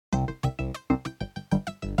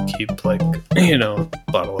keep like, a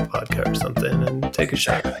bottle of vodka or something and take a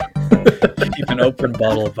shot. Keep an open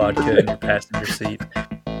bottle of vodka in your passenger seat.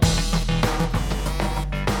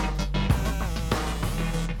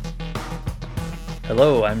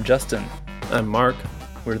 Hello, I'm Justin. I'm Mark,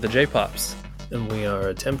 We're the J-Pops. and we are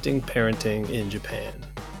attempting parenting in Japan.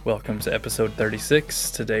 Welcome to episode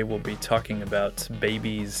 36. Today we'll be talking about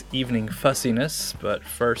baby's evening fussiness, but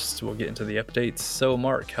first we'll get into the updates. So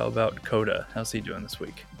Mark, how about Coda? How's he doing this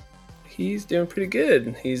week? He's doing pretty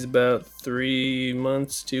good. He's about 3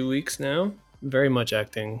 months, 2 weeks now. Very much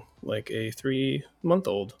acting like a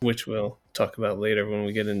 3-month-old, which we'll talk about later when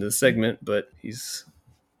we get into the segment, but he's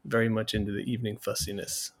very much into the evening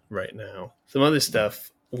fussiness right now. Some other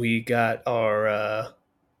stuff, we got our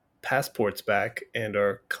passports back and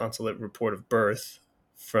our consulate report of birth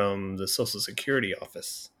from the Social Security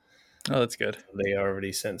office. Oh, that's good. They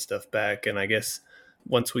already sent stuff back, and I guess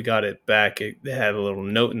once we got it back, they had a little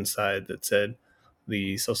note inside that said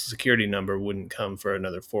the Social Security number wouldn't come for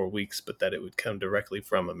another 4 weeks, but that it would come directly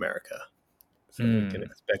from America. So we can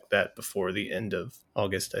expect that before the end of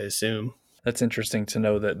August, I assume. That's interesting to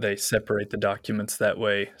know that they separate the documents that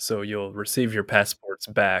way, so you'll receive your passports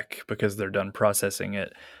back because they're done processing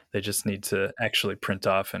it. They just need to actually print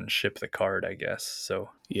off and ship the card, I guess. So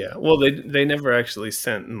Yeah, well, they never actually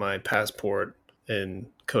sent my passport and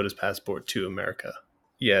Coda's passport to America.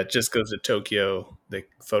 Yeah, it just goes to Tokyo. They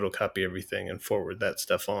photocopy everything and forward that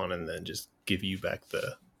stuff on, and then just give you back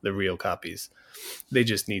the real copies. They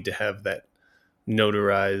just need to have that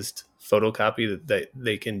notarized photocopy that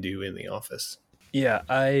they can do in the office. yeah,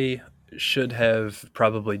 I should have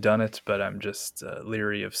probably done it, but I'm just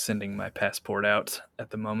leery of sending my passport out at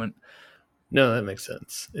the moment. No, that makes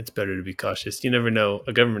sense. It's better to be cautious. You never know.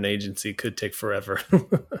 A government agency could take forever.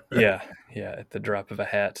 Yeah, at the drop of a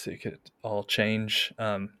hat, it could all change.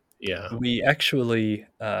 Yeah. We actually,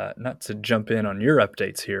 not to jump in on your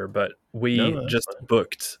updates here, but we No, that's just fine.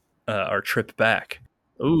 booked our trip back.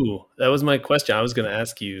 Ooh, that was my question. I was going to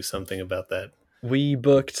ask you something about that. We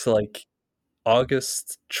booked like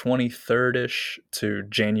August 23rd-ish to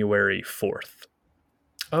January 4th.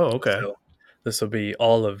 Oh, okay. So this will be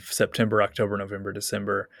all of September, October, November,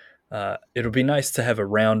 December. It'll be nice to have a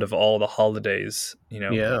round of all the holidays,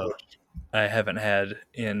 Yeah. which I haven't had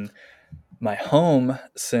in my home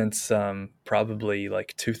since probably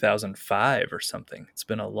like 2005 or something. It's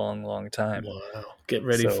been a long, long time. Wow. Get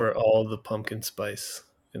ready So, for all the pumpkin spice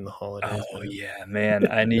in the holidays, oh man. yeah, man,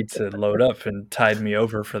 I need to load up and tide me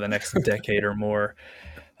over for the next decade or more.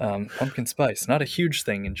 Pumpkin spice, not a huge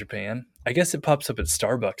thing in Japan. I guess it pops up at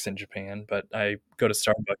Starbucks in Japan, but I go to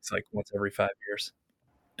Starbucks like once every 5 years.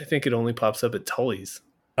 I think it only pops up at Tully's.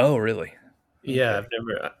 Oh, really? Yeah, Okay. I've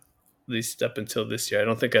never, at least up until this year, I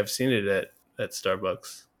don't think I've seen it at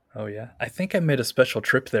Starbucks. Oh, yeah. I think I made a special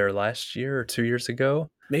trip there last year or 2 years ago.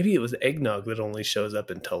 Maybe it was eggnog that only shows up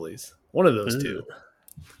in Tully's. One of those two. Ugh,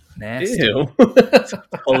 nasty. Ew.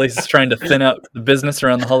 Tully's trying to thin out the business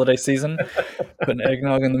around the holiday season. Putting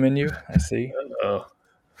eggnog on the menu. I see. Oh,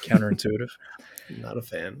 Counterintuitive. not a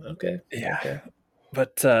fan. Okay. Yeah. Okay.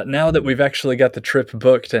 But now that we've actually got the trip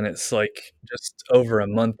booked and it's like just over a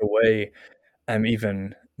month away, I'm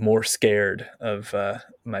even more scared of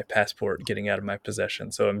my passport getting out of my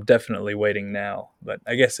possession. So I'm definitely waiting now. But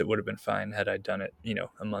I guess it would have been fine had I done it,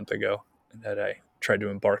 a month ago, and had I tried to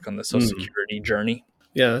embark on the Social Security journey.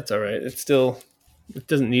 Yeah, that's all right. It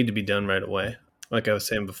doesn't need to be done right away. Like I was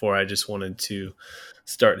saying before, I just wanted to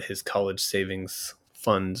start his college savings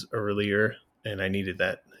funds earlier, and I needed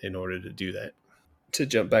that in order to do that. To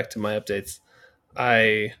jump back to my updates,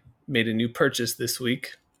 I made a new purchase this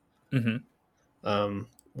week. Mm-hmm.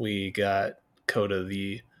 We got Coda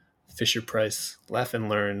the Fisher Price Laugh and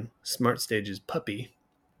Learn Smart Stages puppy.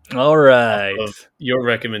 All right. Of your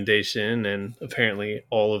recommendation and apparently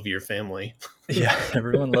all of your family. Yeah,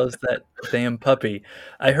 everyone loves that damn puppy.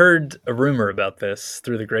 I heard a rumor about this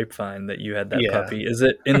through the grapevine that you had that Yeah. puppy. Is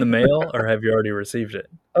it in the mail or have you already received it?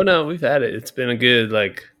 Oh no, we've had it. It's been a good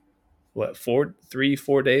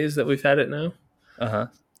 4 days that we've had it now. Uh-huh.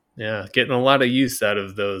 Yeah, getting a lot of use out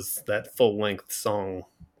of that full length song.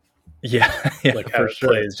 Yeah, Like how for it sure.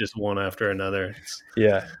 plays just one after another.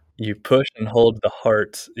 Yeah, you push and hold the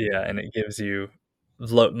heart, yeah, and it gives you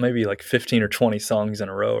maybe like 15 or 20 songs in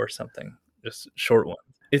a row or something, just short ones.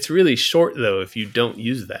 It's really short though if you don't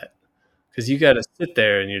use that, because you got to sit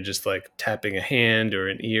there and you're just like tapping a hand or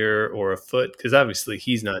an ear or a foot, because obviously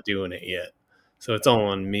he's not doing it yet, so it's all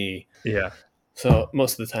on me. Yeah. So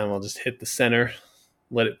most of the time I'll just hit the center,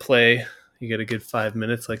 let it play. You get a good 5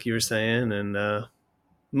 minutes, like you were saying, and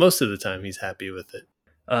most of the time he's happy with it.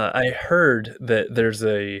 I heard that there's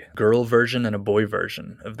a girl version and a boy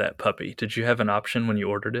version of that puppy. Did you have an option when you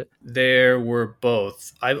ordered it? There were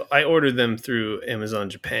both. I ordered them through Amazon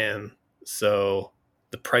Japan, so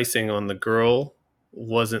the pricing on the girl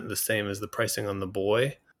wasn't the same as the pricing on the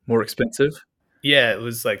boy. More expensive? Yeah, it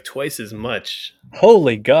was like twice as much.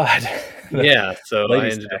 Holy God. The Yeah, so I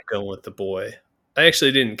ladies ended up tax. going with the boy. I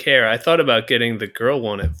actually didn't care. I thought about getting the girl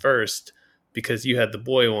one at first because you had the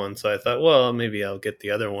boy one, so I thought, well, maybe I'll get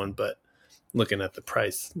the other one, but looking at the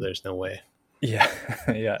price, there's no way. Yeah,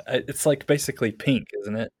 yeah. It's like basically pink,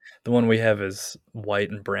 isn't it? The one we have is white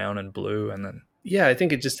and brown and blue, and then Yeah, I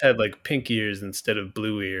think it just had like pink ears instead of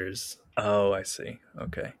blue ears. oh, I see.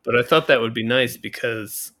 Okay. But I thought that would be nice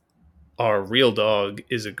because our real dog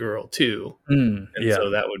is a girl too. And Yeah. so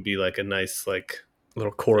that would be like a nice like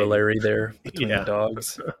Little thing. corollary there between the Yeah.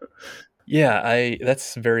 dogs. Yeah, I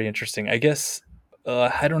that's very interesting. I guess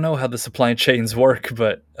I don't know how the supply chains work,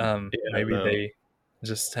 but Yeah, maybe no. they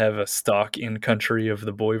just have a stock in country of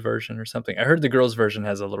the boy version or something. I heard the girls version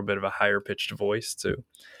has a little bit of a higher pitched voice too.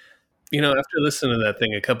 After listening to that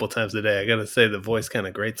thing a couple times a day, I got to say the voice kind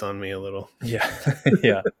of grates on me a little. Yeah.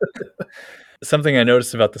 Yeah. Something I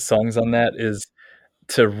noticed about the songs on that is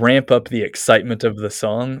to ramp up the excitement of the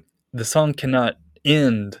song cannot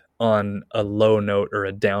end on a low note or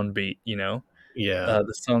a downbeat, you know? Yeah.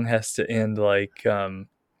 The song has to end like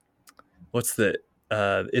what's the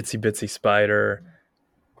itsy bitsy spider,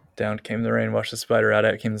 down came the rain, washed the spider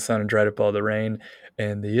out came the sun and dried up all the rain,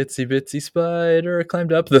 and the itsy bitsy spider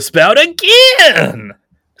climbed up the spout again.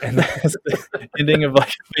 And that's the ending of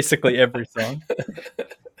like basically every song.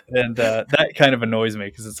 And that kind of annoys me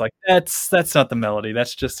because it's like that's not the melody.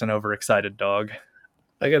 That's just an overexcited dog.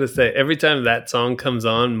 I got to say, every time that song comes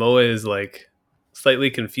on, Moa is like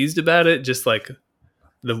slightly confused about it, just like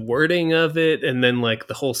the wording of it and then like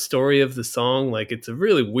the whole story of the song. Like it's a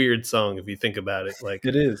really weird song if you think about it. Like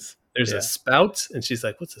It is. there's a Yeah. spout and she's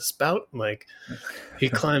like, what's a spout? And, like he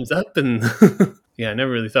climbs up and yeah, I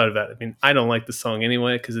never really thought about it. I mean, I don't like the song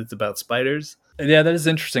anyway because it's about spiders. Yeah, that is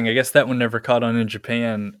interesting. I guess that one never caught on in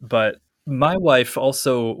Japan, but my wife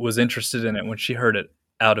also was interested in it when she heard it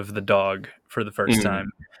out of the dog for the first Mm,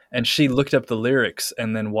 time. And she looked up the lyrics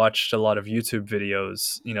and then watched a lot of YouTube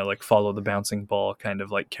videos, like follow the bouncing ball, kind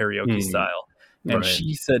of like karaoke mm, style. And right.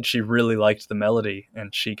 she said she really liked the melody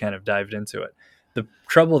and she kind of dived into it. The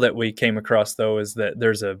trouble that we came across, though, is that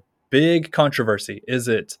there's a big controversy. Is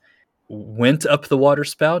it went up the water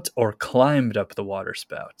spout or climbed up the water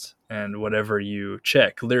spout? And whatever you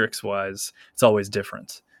check lyrics wise, it's always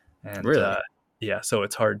different. And Really? yeah, so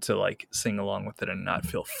it's hard to like sing along with it and not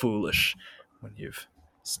feel foolish when you've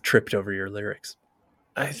tripped over your lyrics.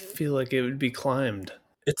 I feel like it would be climbed.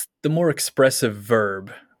 It's the more expressive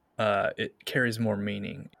verb. It carries more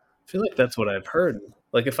meaning. I feel like that's what I've heard.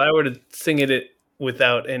 Like if I were to sing it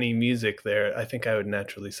without any music there, I think I would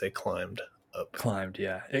naturally say climbed up. Climbed,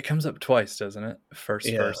 yeah. It comes up twice, doesn't it? First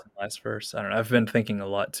Yeah. verse and last verse. I don't know. I've been thinking a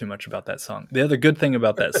lot too much about that song. The other good thing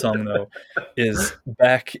about that song, though, is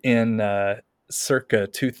back in circa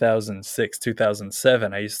 2006,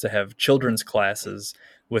 2007, I used to have children's classes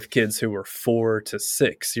with kids who were 4 to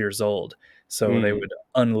 6 years old. So they Mm, would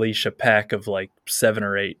unleash a pack of like 7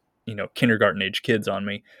 or 8, kindergarten age kids on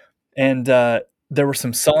me. And there were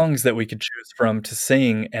some songs that we could choose from to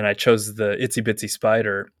sing, and I chose the Itsy Bitsy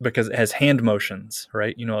Spider because it has hand motions,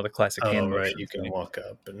 right? You know all the classic oh, hand right. You motions can thing. walk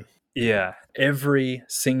up and Yeah, every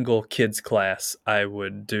single kids class, I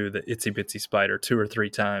would do the Itsy Bitsy Spider 2 or 3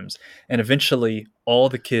 times, and eventually, all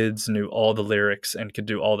the kids knew all the lyrics and could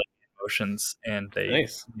do all the motions, and they,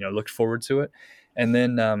 nice. looked forward to it. And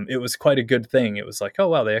then it was quite a good thing. It was like, oh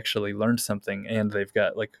wow, they actually learned something, and they've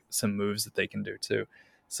got like some moves that they can do too.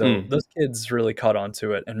 So Mm, those kids really caught on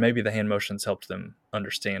to it, and maybe the hand motions helped them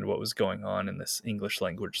understand what was going on in this English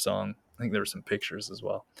language song. I think there were some pictures as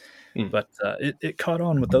well. mm. But it caught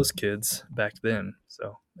on with those kids back then.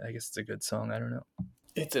 So I guess it's a good song. I don't know.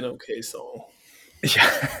 It's an okay song.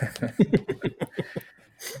 Yeah.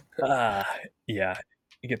 Ah, yeah.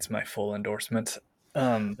 It gets my full endorsement.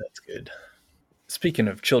 That's good. Speaking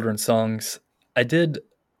of children's songs, I did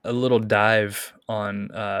a little dive on,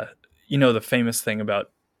 the famous thing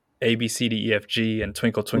about A, B, C, D, E, F, G, and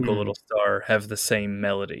Twinkle, Twinkle, Mm, Little Star have the same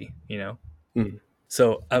melody? mm.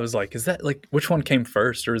 So I was like, is that like which one came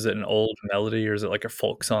first, or is it an old melody, or is it like a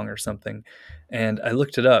folk song or something? And I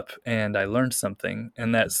looked it up and I learned something,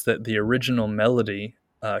 and that's that the original melody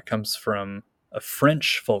comes from a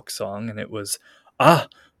French folk song, and it was Ah,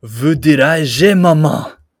 vous dirai-je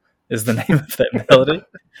maman is the name of that melody,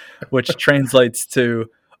 which translates to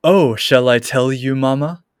Oh, shall I tell you,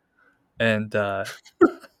 mama? And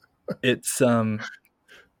it's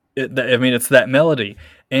I mean, it's that melody,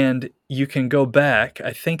 and you can go back.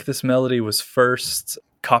 I think this melody was first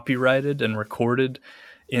copyrighted and recorded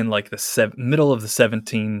in like the middle of the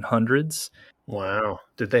 1700s. Wow.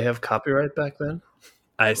 Did they have copyright back then?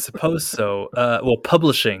 I suppose so. Well,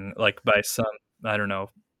 publishing like by some, I don't know,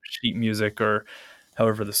 sheet music or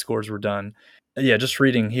however the scores were done. Yeah, just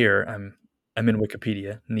reading here. I'm in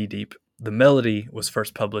Wikipedia, knee deep. The melody was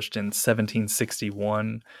first published in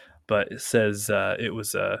 1761, but it says it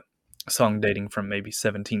was a song dating from maybe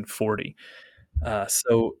 1740.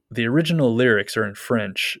 So the original lyrics are in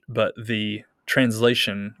French, but the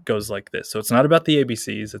translation goes like this. So it's not about the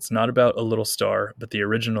ABCs, it's not about a little star, but the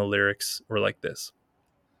original lyrics were like this.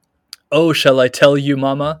 Oh, shall I tell you,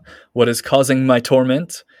 Mama, what is causing my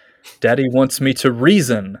torment? Daddy wants me to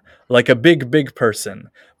reason like a big, big person,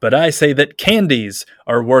 but I say that candies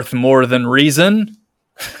are worth more than reason.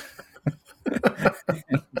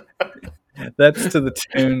 That's to the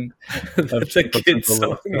tune of That's a Simple, kid Simple song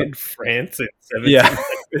Little Star. in France in Yeah,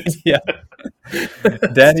 1700s. yeah.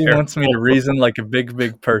 That's Daddy wants me to terrible. reason like a big,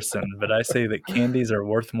 big person, but I say that candies are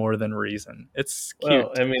worth more than reason. It's Well,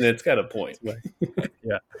 cute. I mean, it's got a point.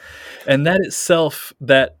 Yeah. And that itself,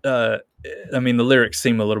 that I mean, the lyrics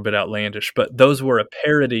seem a little bit outlandish, but those were a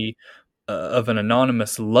parody of an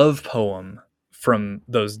anonymous love poem from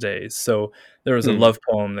those days. So there was a Hmm. love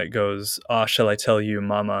poem that goes, "Ah, shall I tell you,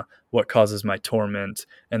 Mama, what causes my torment?"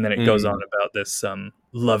 And then it goes on Mm, about this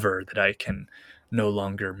lover that I can no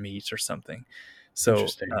longer meet or something. So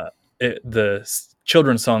interesting. the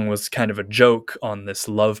children's song was kind of a joke on this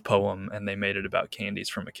love poem, and they made it about candies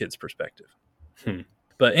from a kid's perspective. Hmm.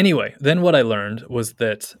 But anyway, then what I learned was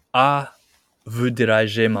that "Ah, vous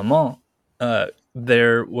dirigez maman,"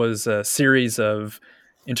 there was a series of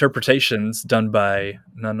interpretations done by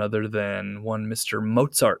none other than one Mr.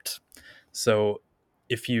 Mozart. So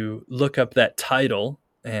if you look up that title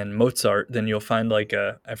and Mozart, then you'll find like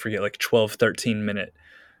I forget, like 12, 13 minute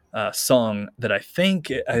song that I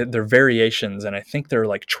think they're variations, and I think there are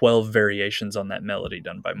like 12 variations on that melody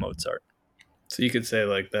done by Mozart. So you could say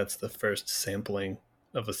like that's the first sampling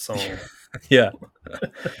of a song. Yeah,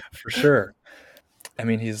 for sure. I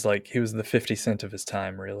mean, he was the 50 Cent of his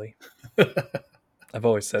time, really. I've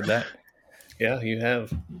always said that. Yeah, you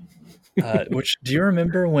have. Which do you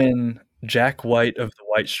remember when Jack White of the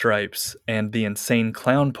White Stripes and the Insane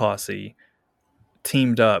Clown Posse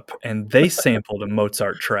teamed up and they sampled a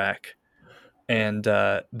Mozart track, and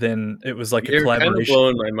then it was like a You're kind of collaboration.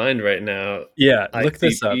 blowing my mind right now. Yeah, look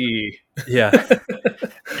this up. ICP. Yeah,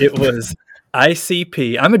 it was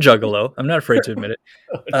ICP. I'm a juggalo. I'm not afraid to admit it.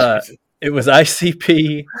 Oh, Uh, Jesus. it was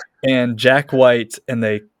ICP and Jack White, and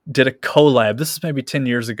they did a collab. This is maybe 10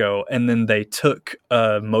 years ago, and then they took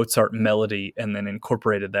a Mozart melody and then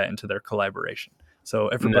incorporated that into their collaboration. So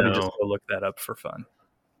everybody just No. go look that up for fun.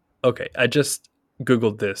 Okay, I just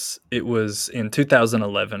Googled this. It was in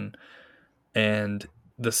 2011, and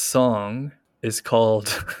the song is called.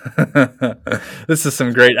 This is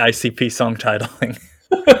some great ICP song titling.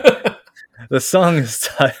 The song is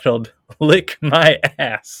titled Lick My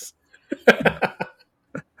Ass.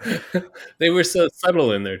 They were so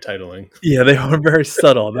subtle in their titling. Yeah, they were very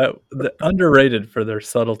subtle. Underrated for their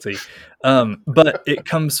subtlety. But it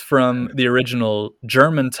comes from the original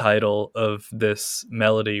German title of this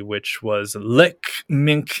melody, which was "Leck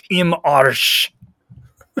mich im Arsch."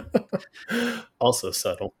 Also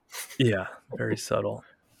subtle. Yeah, very subtle.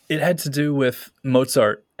 It had to do with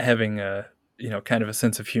Mozart having a kind of a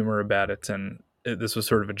sense of humor about it, and this was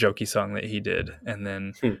sort of a jokey song that he did. And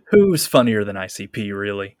then Hmm. who's funnier than ICP,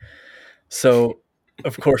 really? So,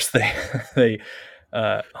 of course, they they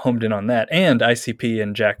homed in on that, and ICP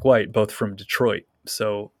and Jack White, both from Detroit,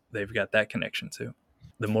 so they've got that connection too.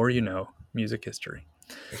 The more you know, music history.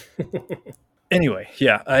 Anyway,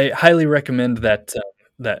 yeah, I highly recommend that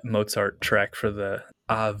that Mozart track for the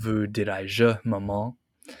 "A vous dirai-je, maman."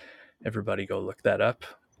 Everybody, go look that up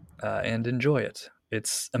and enjoy it.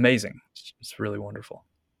 It's amazing. It's really wonderful.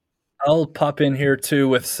 I'll pop in here too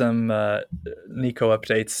with some Nico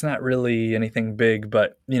updates. Not really anything big,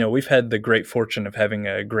 but we've had the great fortune of having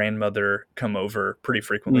a grandmother come over pretty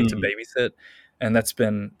frequently to Mm, babysit, and that's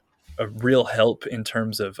been a real help in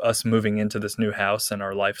terms of us moving into this new house and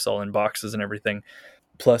our life's all in boxes and everything.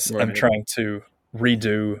 Plus, I'm right. trying to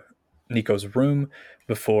redo Nico's room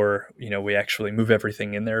before we actually move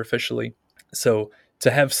everything in there officially. So to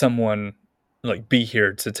have someone like be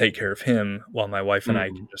here to take care of him while my wife and I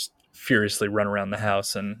can Mm. just furiously run around the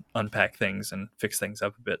house and unpack things and fix things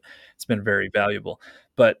up a bit, it's been very valuable.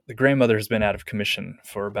 But the grandmother has been out of commission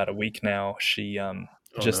for about a week now. She Oh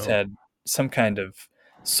just no. had some kind of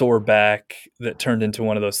sore back that turned into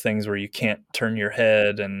one of those things where you can't turn your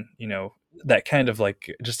head, and that kind of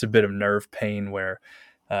like just a bit of nerve pain where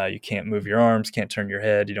you can't move your arms, can't turn your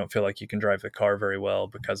head, you don't feel like you can drive the car very well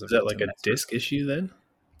because Is of that it, like and a that sort of disc issue then?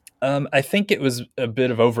 I think it was a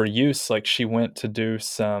bit of overuse. Like she went to do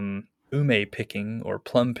some ume picking or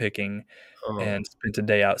plum picking Oh, and spent a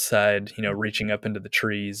day outside, reaching up into the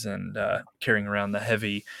trees and carrying around the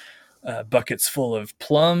heavy buckets full of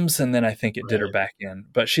plums. And then I think it did her right. back in.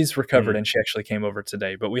 But she's recovered Mm. and she actually came over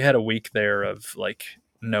today. But we had a week there of like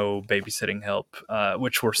no babysitting help,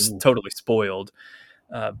 which were Ooh, totally spoiled.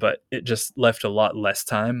 But it just left a lot less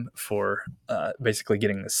time for basically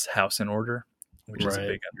getting this house in order, which is a right.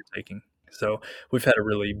 big undertaking. So we've had a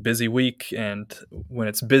really busy week, and when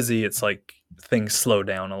it's busy, it's like things slow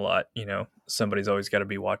down a lot. Somebody's always got to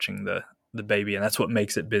be watching the baby, and that's what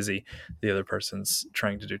makes it busy. The other person's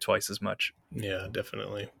trying to do twice as much. Yeah,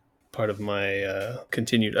 definitely. Part of my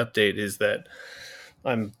continued update is that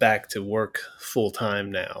I'm back to work full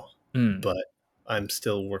time now, Mm. but I'm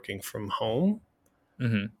still working from home.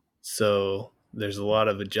 Hmm. So there's a lot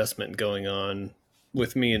of adjustment going on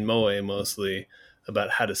with me and Moe mostly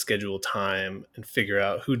about how to schedule time and figure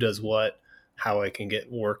out who does what, how I can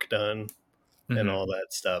get work done, and Hmm. all that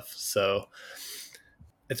stuff. So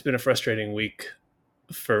it's been a frustrating week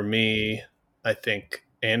for me, I think,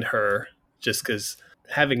 and her, just because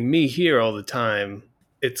having me here all the time,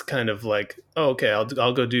 it's kind of like, oh, okay,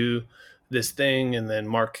 I'll go do this thing, and then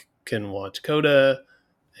Mark can watch Coda,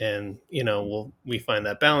 and we find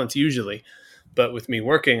that balance usually. But with me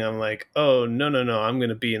working, I'm like, oh, no, no, no, I'm going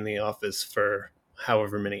to be in the office for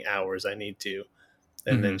however many hours I need to,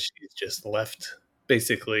 and then Hmm. she's just left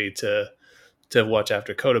basically to watch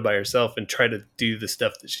after Coda by herself and try to do the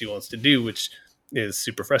stuff that she wants to do, which is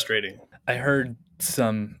super frustrating. I heard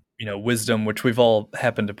some, wisdom, which we've all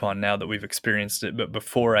happened upon now that we've experienced it. But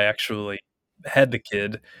before I actually had the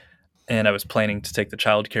kid, and I was planning to take the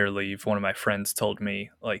childcare leave, one of my friends told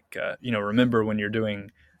me, like, remember when you're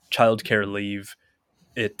doing childcare leave,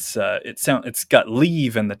 it's got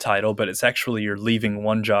leave in the title, but it's actually you're leaving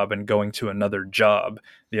one job and going to another job.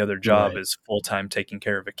 The other job Right. is full time taking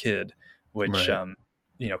care of a kid, which Right.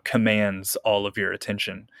 commands all of your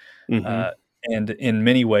attention. Mm-hmm. Uh, and in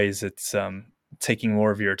many ways, it's taking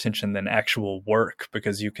more of your attention than actual work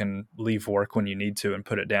because you can leave work when you need to and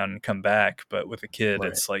put it down and come back. But with a kid, Right.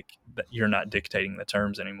 it's like you're not dictating the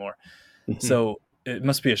terms anymore. Mm-hmm. So it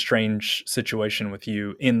must be a strange situation with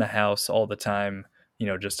you in the house all the time,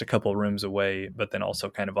 just a couple rooms away, but then also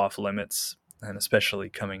kind of off limits. And especially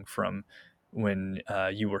coming from when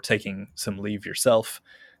you were taking some leave yourself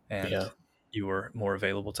and Yeah. you were more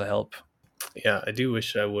available to help. Yeah. I do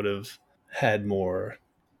wish I would have had more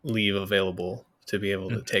leave available to be able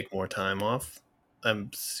to Mhm. take more time off. I'm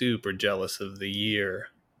super jealous of the year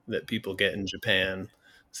that people get in Japan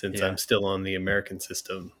since Yeah. I'm still on the American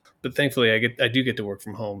system. But thankfully I do get to work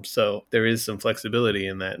from home. So there is some flexibility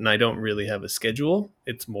in that. And I don't really have a schedule.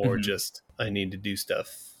 It's more Mhm. just I need to do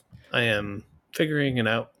stuff. I am figuring it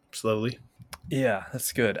out slowly. Yeah,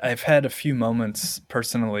 that's good. I've had a few moments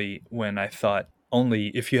personally when I thought only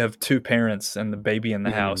if you have two parents and the baby in the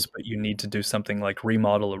Mm, house, but you need to do something like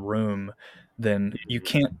remodel a room, then you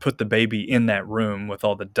can't put the baby in that room with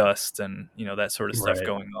all the dust and that sort of stuff right.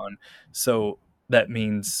 going on. So that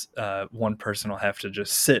means one person will have to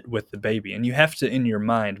just sit with the baby, and you have to, in your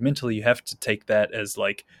mind, mentally, you have to take that as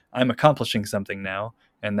like I'm accomplishing something now,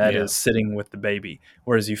 and that Yeah. is sitting with the baby.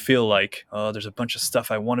 Whereas you feel like, oh, there's a bunch of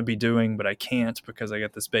stuff I want to be doing, but I can't because I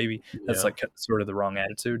got this baby. That's Yeah. like sort of the wrong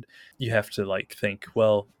attitude. You have to like think,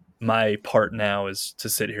 well, my part now is to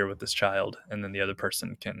sit here with this child, and then the other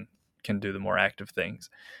person can do the more active things.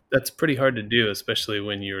 That's pretty hard to do, especially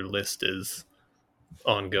when your list is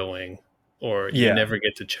ongoing or you Yeah. never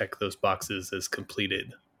get to check those boxes as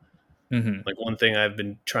completed. Hmm. Like one thing I've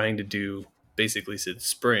been trying to do basically since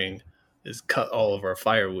spring is cut all of our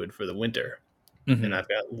firewood for the winter. And Hmm. I've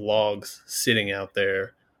got logs sitting out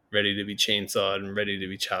there ready to be chainsawed and ready to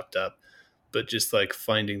be chopped up. But just like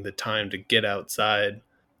finding the time to get outside,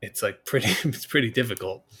 it's like pretty it's pretty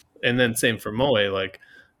difficult. And then same for Moe, like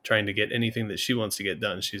trying to get anything that she wants to get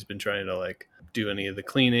done. She's been trying to like do any of the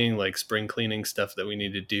cleaning, like spring cleaning stuff that we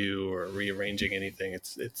need to do or rearranging anything.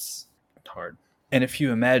 It's hard. And if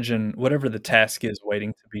you imagine whatever the task is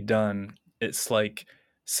waiting to be done, it's like,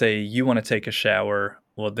 say you want to take a shower,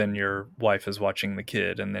 well, then your wife is watching the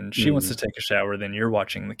kid, and then she wants Mm, to take a shower, then you're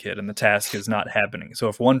watching the kid, and the task is not happening. So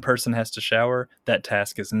if one person has to shower, that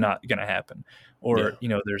task is not going to happen. yeah. Or,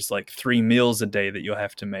 there's like 3 meals a day that you'll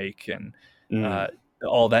have to make, and Mm,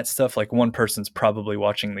 all that stuff, like one person's probably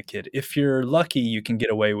watching the kid. If you're lucky, you can get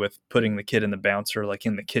away with putting the kid in the bouncer, like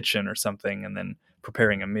in the kitchen or something, and then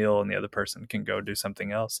preparing a meal, and the other person can go do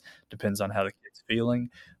something else. Depends on how the kid's feeling,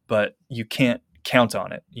 but you can't count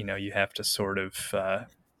on it. You have to sort of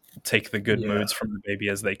take the good Yeah. moods from the baby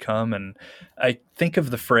as they come. And I think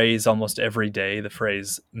of the phrase almost every day, the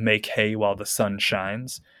phrase "make hay while the sun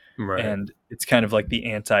shines." Right. And it's kind of like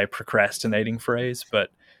the anti-procrastinating phrase, but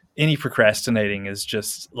any procrastinating is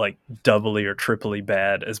just like doubly or triply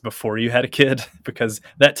bad as before you had a kid, because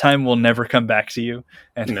that time will never come back to you,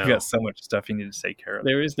 and you got No, so much stuff you need to take care of.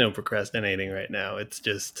 there is no procrastinating right now. It's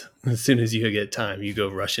just as soon as you get time, you go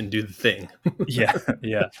rush and do the thing. Yeah,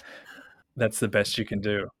 yeah, that's the best you can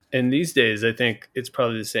do. And these days, I think it's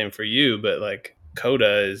probably the same for you, but like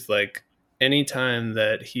Coda is like anytime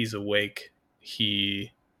that he's awake,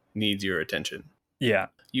 he needs your attention. Yeah.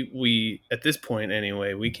 We at this point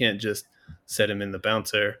anyway, we can't just set him in the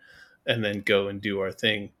bouncer and then go and do our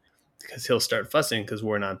thing because he'll start fussing because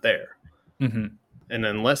we're not there. Hmm. And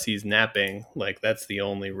unless he's napping, like that's the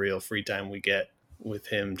only real free time we get with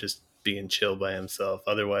him just being chill by himself.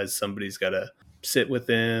 Otherwise, somebody's got to sit with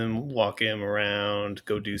him, walk him around,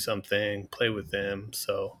 go do something, play with him.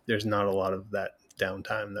 So there's not a lot of that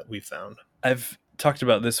downtime that we found. I've talked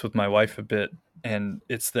about this with my wife a bit, and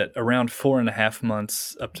it's that around 4.5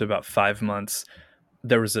 months up to about 5 months,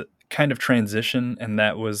 there was a kind of transition, and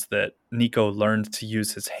that was that Nico learned to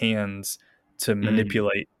use his hands to Mm,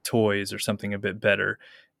 manipulate toys or something a bit better.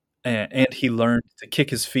 And he learned to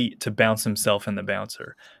kick his feet to bounce himself in the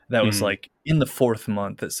bouncer. That was mm, like in the 4th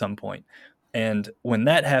month at some point. And when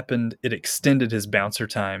that happened, it extended his bouncer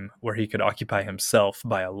time where he could occupy himself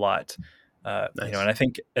by a lot. And nice. I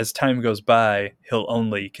think as time goes by, he'll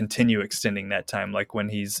only continue extending that time. Like when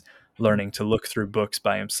he's learning to look through books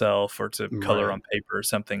by himself or to color Right. on paper or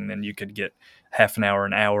something, then you could get half an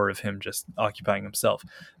hour of him just occupying himself.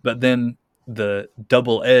 But then the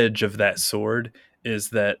double edge of that sword is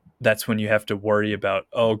that that's when you have to worry about,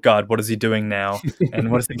 oh God, what is he doing now?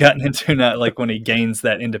 And what has he gotten into now? Like when he gains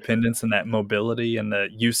that independence and that mobility and the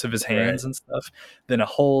use of his Right. hands and stuff, then a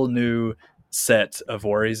whole new set of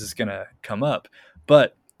worries is going to come up.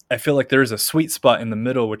 But I feel like there's a sweet spot in the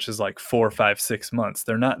middle, which is like 4, 5, 6 months.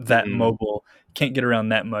 They're not that Mm, mobile, can't get around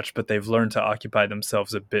that much, but they've learned to occupy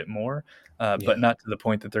themselves a bit more, but yeah. not to the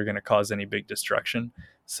point that they're going to cause any big destruction.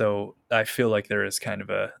 So I feel like there is kind of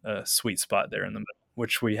a sweet spot there in the middle,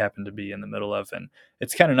 which we happen to be in the middle of. And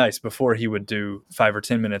it's kind of nice. Before he would do 5 or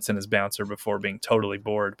 10 minutes in his bouncer before being totally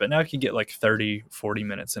bored, but now he can get like 30, 40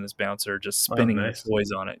 minutes in his bouncer just Oh, spinning the nice.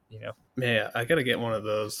 toys on it. Yeah, I gotta get one of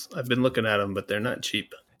those. I've been looking at them, but they're not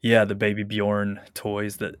cheap. Yeah, the baby Bjorn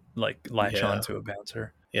toys that like latch Yeah. onto a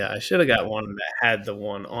bouncer. Yeah, I should have got one that had the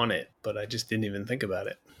one on it, but I just didn't even think about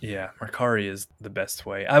it. Yeah, Mercari is the best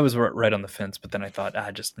way. I was right on the fence, but then I thought,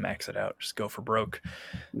 just max it out, just go for broke.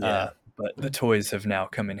 Yeah. But the toys have now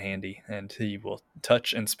come in handy, and he will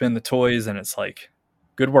touch and spin the toys, and it's like,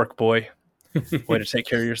 good work, boy. Way to take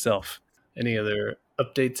care of yourself. Any other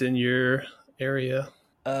updates in your area?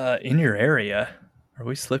 In your area, are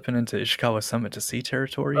we slipping into Ishikawa Summit to Sea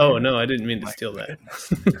territory Oh here? no, I didn't mean to My steal that.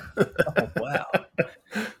 goodness. Oh, wow.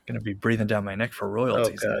 Gonna be breathing down my neck for Oh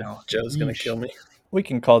royalties god, now. Joe's gonna Yeesh. kill me. We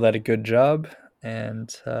can call that a good job.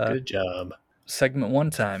 And Good job. segment one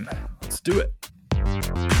time. Let's do it.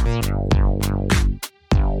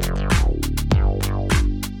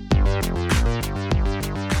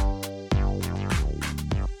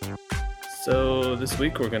 So this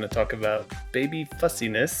week we're going to talk about baby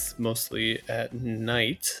fussiness, mostly at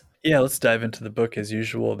night. Yeah, let's dive into the book as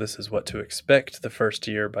usual. This is What to Expect, the First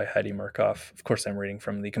Year by Heidi Murkoff. Of course, I'm reading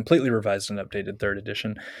from the completely revised and updated third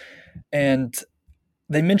edition. And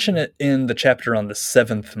they mention it in the chapter on the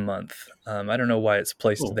 7th month. I don't know why it's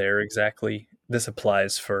placed Oh, there exactly. This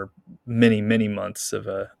applies for many, many months of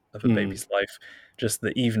a hmm. baby's life, just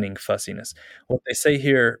the evening fussiness. What they say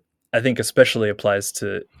here, I think, especially applies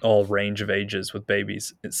to all range of ages with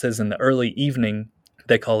babies. It says in the early evening,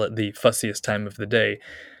 they call it the fussiest time of the day.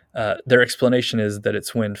 Their explanation is that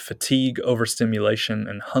it's when fatigue, overstimulation,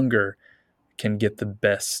 and hunger can get the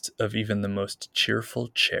best of even the most cheerful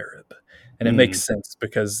cherub. And it makes Hmm. sense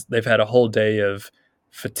because they've had a whole day of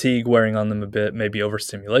fatigue wearing on them a bit, maybe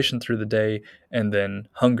overstimulation through the day, and then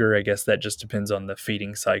hunger. I guess that just depends on the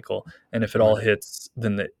feeding cycle. And if it all Right. hits,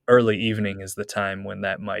 then the early evening is the time when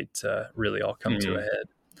that might really all come to a Hmm. head.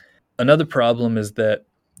 Another problem is that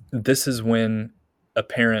this is when a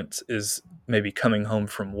parent is maybe coming home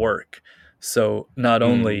from work. So not Hmm.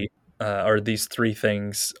 only are these three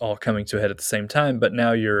things all coming to a head at the same time, but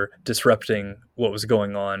now you're disrupting what was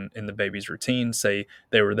going on in the baby's routine. Say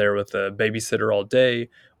they were there with a babysitter all day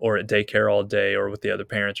or at daycare all day or with the other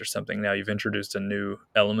parents or something. Now you've introduced a new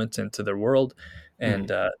element into their world, Mm.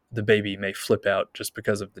 and the baby may flip out just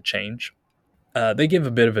because of the change. They give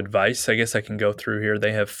a bit of advice. I guess I can go through here.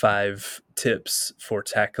 They have 5 tips for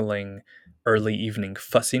tackling early evening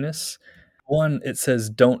fussiness. One, it says,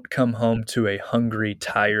 don't come home to a hungry,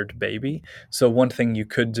 tired baby. So, one thing you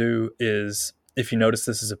could do is if you notice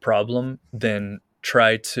this is a problem, then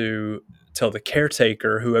try to tell the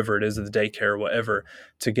caretaker, whoever it is at the daycare or whatever,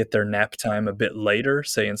 to get their nap time a bit later.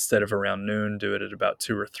 Say instead of around noon, do it at about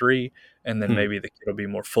 2 or 3. And then Hmm. maybe the kid will be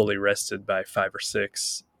more fully rested by 5 or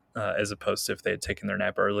 6, as opposed to if they had taken their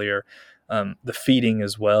nap earlier. The feeding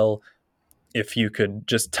as well, if you could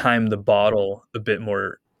just time the bottle a bit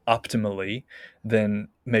more optimally, then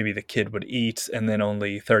maybe the kid would eat and then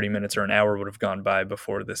only 30 minutes or an hour would have gone by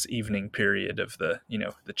before this evening period of the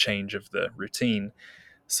change of the routine.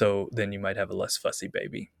 So then you might have a less fussy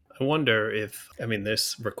baby. I wonder if, I mean,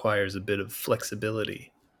 this requires a bit of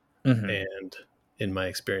flexibility. Hmm. And in my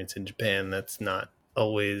experience in Japan, that's not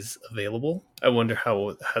always available. I wonder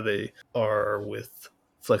how they are with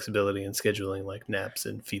flexibility and scheduling like naps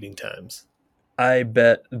and feeding times. I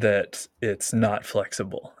bet that it's not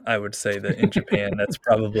flexible. I would say that in Japan, that's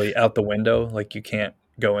probably out the window. Like you can't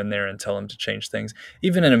go in there and tell them to change things.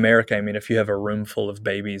 Even in America, I mean, if you have a room full of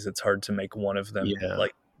babies, it's hard to make one of them Yeah,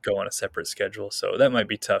 like go on a separate schedule. So that might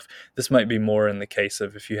be tough. This might be more in the case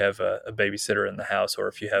of if you have a babysitter in the house or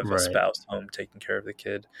if you have a right. spouse home taking care of the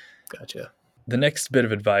kid. Gotcha. The next bit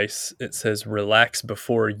of advice, it says relax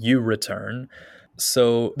before you return.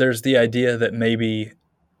 So there's the idea that maybe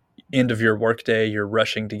end of your workday, you're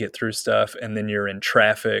rushing to get through stuff, and then you're in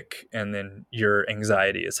traffic, and then your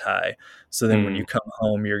anxiety is high. So then when Mm, you come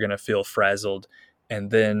home, you're going to feel frazzled.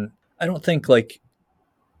 And then I don't think, like,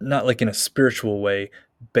 not like in a spiritual way,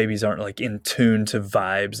 babies aren't like in tune to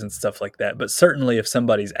vibes and stuff like that. But certainly if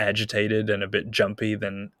somebody's agitated and a bit jumpy,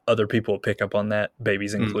 then other people pick up on that,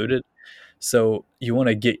 babies mm. included. So you want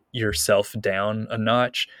to get yourself down a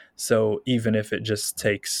notch. So even if it just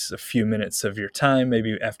takes a few minutes of your time,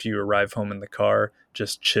 maybe after you arrive home in the car,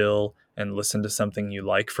 just chill and listen to something you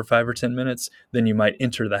like for 5 or 10 minutes, then you might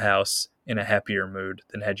enter the house in a happier mood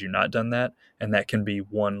than had you not done that. And that can be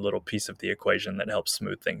one little piece of the equation that helps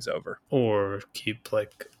smooth things over. Or keep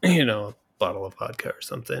like, a bottle of vodka or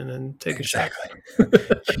something and take a shot.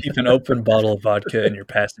 Exactly. Keep an open bottle of vodka in your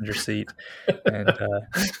passenger seat and a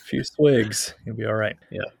few swigs. You'll be all right.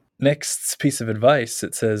 Yeah. Next piece of advice,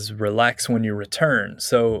 it says relax when you return.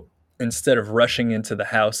 So instead of rushing into the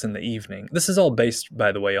house in the evening, this is all based,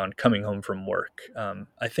 by the way, on coming home from work.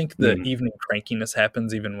 I think the Mm, evening crankiness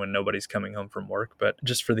happens even when nobody's coming home from work. But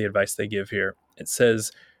just for the advice they give here, it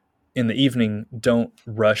says in the evening, don't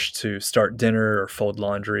rush to start dinner or fold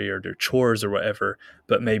laundry or do chores or whatever.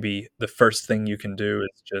 But maybe the first thing you can do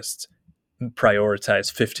is just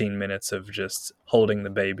prioritize 15 minutes of just holding the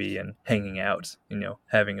baby and hanging out,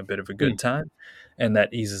 having a bit of a mm. good time. And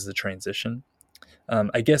that eases the transition.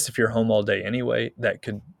 I guess if you're home all day anyway, that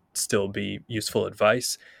could still be useful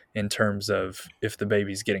advice in terms of if the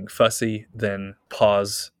baby's getting fussy, then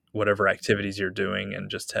pause whatever activities you're doing and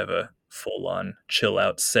just have a full on chill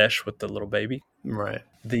out sesh with the little baby. Right.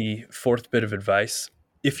 The fourth bit of advice,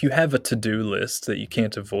 if you have a to-do list that you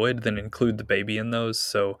can't avoid, then include the baby in those.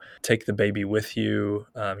 So take the baby with you,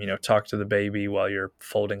 talk to the baby while you're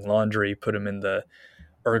folding laundry, put him in the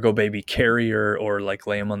ergo baby carrier or like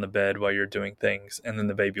lay him on the bed while you're doing things. And then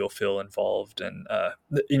the baby will feel involved. And,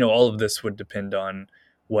 all of this would depend on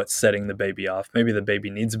what's setting the baby off. Maybe the baby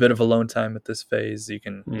needs a bit of alone time at this phase. You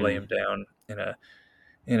can lay Mm. him down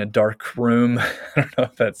in a dark room. I don't know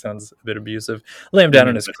if that sounds a bit abusive. Lay him You down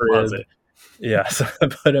in mean his in a crib. closet? Yeah, so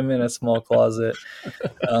put him in a small closet.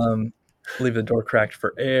 Um, leave the door cracked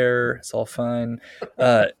for air. It's all fine.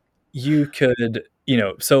 Uh, you could,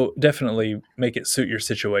 so definitely make it suit your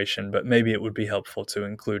situation, but maybe it would be helpful to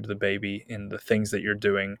include the baby in the things that you're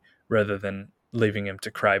doing rather than leaving him to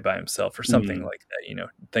cry by himself or something Mm. like that.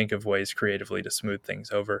 Think of ways creatively to smooth things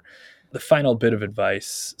over. The final bit of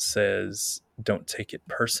advice says don't take it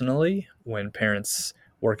personally when parents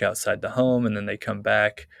work outside the home and then they come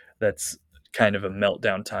back. That's kind of a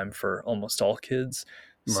meltdown time for almost all kids.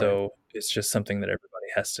 Right. So it's just something that everybody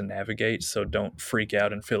has to navigate. So don't freak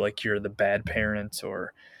out and feel like you're the bad parent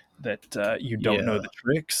or that you don't know Yeah. the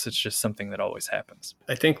tricks. It's just something that always happens.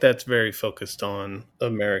 I think that's very focused on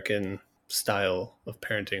American style of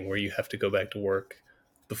parenting where you have to go back to work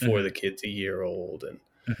before the Hmm. kid's a year old and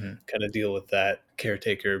Hmm. kind of deal with that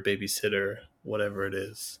caretaker, babysitter, whatever it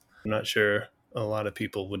is. I'm not sure a lot of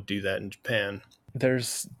people would do that in Japan.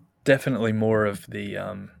 There's definitely more of the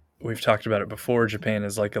we've talked about it before. Japan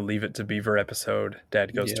is like a Leave It to Beaver episode.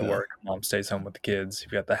 Dad goes to Yeah. work, mom stays home with the kids.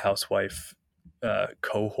 You've got the housewife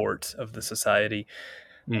cohort of the society.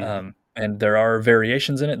 Mm, And there are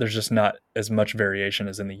variations in it. There's just not as much variation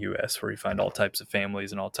as in the US, where you find all types of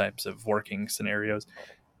families and all types of working scenarios.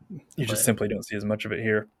 You just right. simply don't see as much of it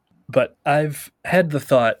here. But I've had the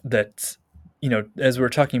thought that, as we were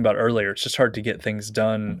talking about earlier, it's just hard to get things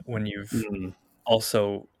done when you've Mm,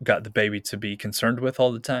 also got the baby to be concerned with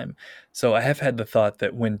all the time. So I have had the thought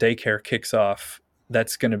that when daycare kicks off,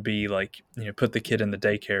 that's going to be like, put the kid in the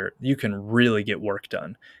daycare, you can really get work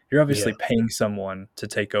done. You're yeah. obviously paying someone to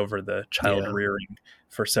take over the child Yeah. rearing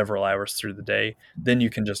for several hours through the day. Then you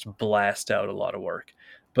can just blast out a lot of work.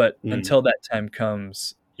 But Mm, until that time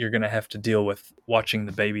comes, you're going to have to deal with watching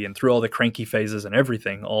the baby and through all the cranky phases and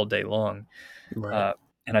everything all day long. right. Uh,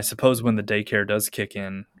 and I suppose when the daycare does kick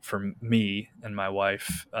in for me and my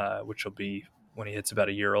wife, which will be when he hits about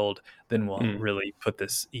a year old, then we'll Mm. really put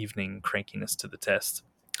this evening crankiness to the test.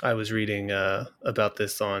 I was reading about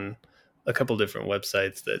this on a couple different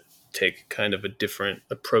websites that take kind of a different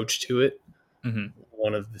approach to it. Hmm.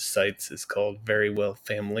 One of the sites is called Very Well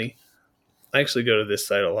Family. I actually go to this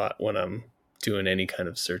site a lot when I'm doing any kind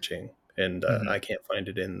of searching, and Hmm. I can't find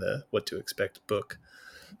it in the What to Expect book.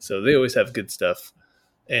 So they always have good stuff.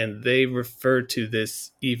 And they refer to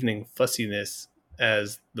this evening fussiness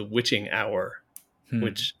as the witching hour, Hmm.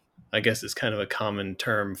 which I guess is kind of a common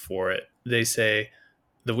term for it. They say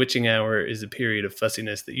the witching hour is a period of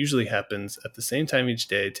fussiness that usually happens at the same time each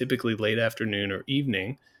day, typically late afternoon or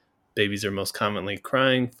evening. Babies are most commonly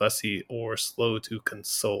crying, fussy, or slow to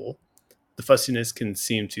console. The fussiness can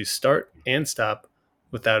seem to start and stop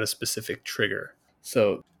without a specific trigger.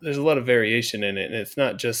 So there's a lot of variation in it, and it's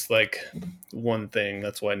not just like one thing.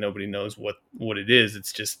 That's why nobody knows what it is.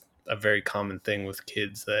 It's just a very common thing with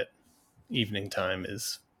kids that evening time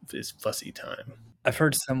is fussy time. I've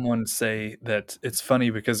heard someone say that it's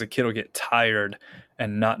funny because a kid will get tired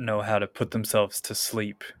and not know how to put themselves to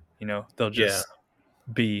sleep. They'll Yeah. just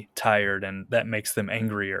be tired, and that makes them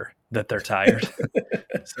angrier that they're tired.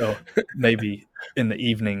 So maybe in the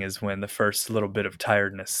evening is when the first little bit of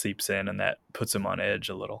tiredness seeps in, and that puts them on edge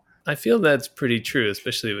a little. I feel that's pretty true,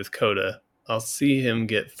 especially with Coda. I'll see him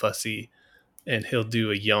get fussy and he'll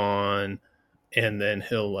do a yawn and then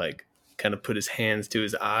he'll like kind of put his hands to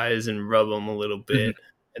his eyes and rub them a little Mhm. bit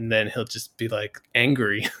and then he'll just be like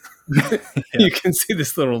angry. Yeah, You can see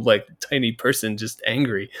this little like tiny person just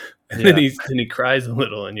angry and then yeah, he cries a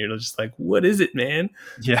little and you're just like what is it, man?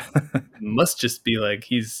 yeah. Must just be like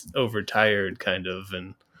he's overtired kind of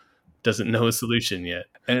and doesn't know a solution yet.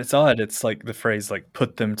 And it's odd. It's like the phrase like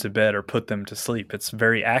 "put them to bed" or "put them to sleep." It's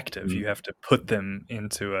very active. Mm, You have to put them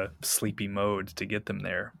into a sleepy mode to get them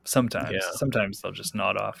there. Sometimes, yeah. sometimes they'll just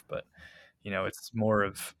nod off, but it's more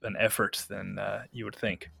of an effort than you would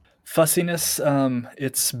think. Fussiness,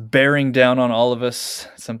 it's bearing down on all of us.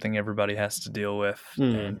 Something everybody has to deal with,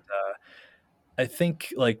 and Mm, I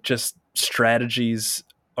think like just strategies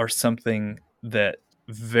are something that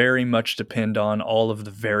very much depend on all of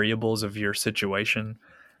the variables of your situation.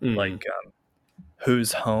 mm, Like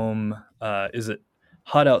who's home? Is it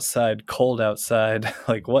hot outside, cold outside?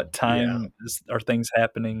 Like what yeah. are things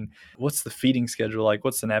happening? What's the feeding schedule like?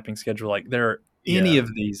 What's the napping schedule like? There are any Yeah.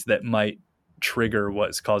 of these that might trigger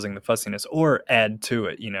what's causing the fussiness or add to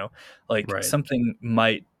it, like Right. something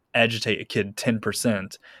might agitate a kid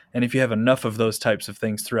 10%. And if you have enough of those types of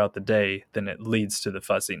things throughout the day, then it leads to the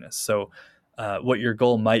fussiness. So, what your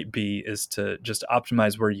goal might be is to just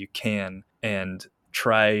optimize where you can and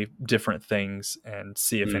try different things and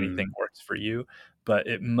see if Mm. anything works for you. But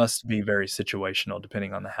it must be very situational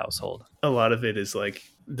depending on the household. A lot of it is like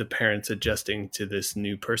the parents adjusting to this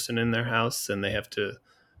new person in their house and they have to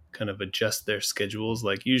kind of adjust their schedules.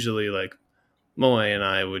 Like usually like Moe and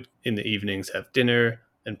I would in the evenings have dinner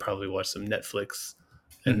and probably watch some Netflix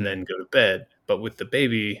and Hmm. then go to bed. But with the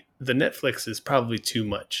baby, the Netflix is probably too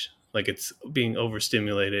much. Like it's being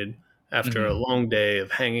overstimulated after a Hmm. long day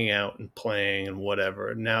of hanging out and playing and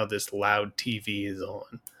whatever. Now this loud TV is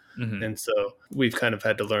on. Hmm. And so we've kind of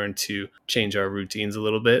had to learn to change our routines a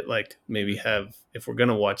little bit. Like maybe have, if we're going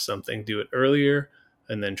to watch something, do it earlier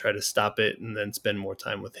and then try to stop it and then spend more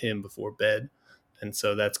time with him before bed. And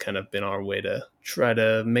so that's kind of been our way to try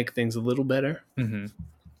to make things a little better. Hmm.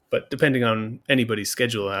 But depending on anybody's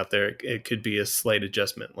schedule out there, it could be a slight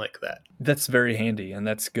adjustment like that. That's very handy, and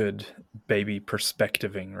that's good baby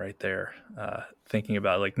perspectiving right there. Thinking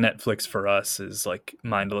about like Netflix for us is like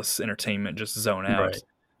mindless entertainment, just zone Right. out.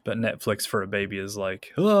 But Netflix for a baby is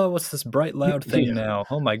like, oh, what's this bright, loud thing Yeah, now?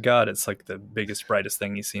 Oh my God, it's like the biggest, brightest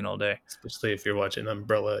thing you've seen all day. especially if you're watching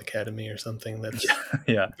Umbrella Academy or something. That's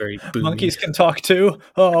Yeah. very boomy. Monkeys can talk too.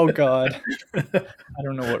 Oh God. I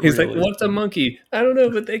don't know what He's like, real is. "What's a monkey?" I don't know,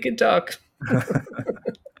 but they can talk.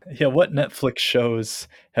 Yeah, what Netflix shows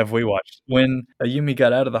have we watched? When Ayumi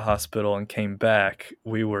got out of the hospital and came back,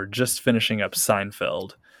 we were just finishing up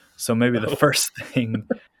Seinfeld. So maybe the Oh, first thing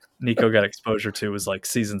Nico got exposure to was like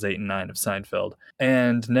seasons 8 and 9 of Seinfeld.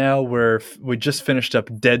 And now we just finished up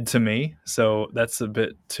Dead to Me, so that's a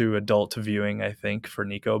bit too adult viewing, I think, for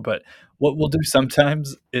Nico. But what we'll do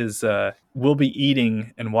sometimes is we'll be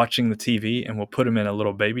eating and watching the TV, and we'll put him in a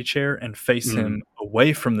little baby chair and face mm, him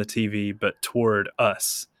away from the TV, but toward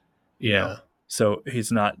us, you know, yeah, so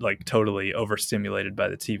he's not like totally overstimulated by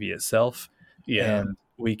the TV itself. yeah, And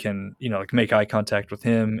we can, like make eye contact with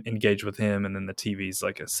him, engage with him, and then the TV's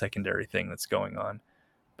like a secondary thing that's going on.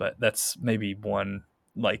 But that's maybe one,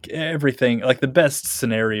 like everything, like the best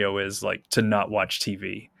scenario is like to not watch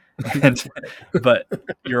TV. And but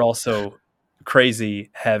you're also crazy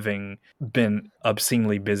having been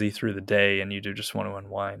obscenely busy through the day and you do just want to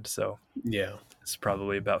unwind. So yeah, it's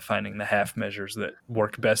probably about finding the half measures that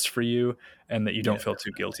work best for you and that you yeah. don't feel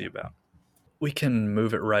too guilty about. We can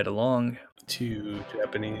move it right along. To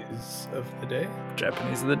Japanese of the day.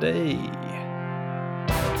 Japanese of the day.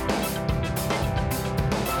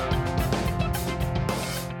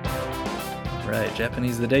 Right,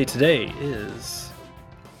 Japanese of the day today is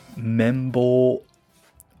membo,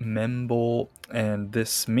 and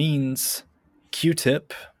this means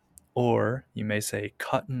Q-tip, or you may say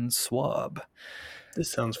cotton swab. This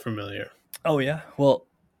sounds familiar. Oh yeah, well,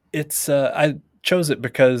 it's I chose it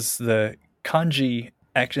because the kanji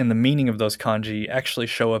and the meaning of those kanji actually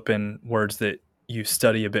show up in words that you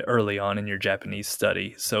study a bit early on in your Japanese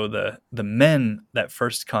study. So the men, that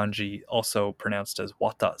first kanji, also pronounced as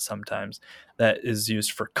wata sometimes, that is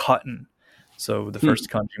used for cotton. So the Hmm. first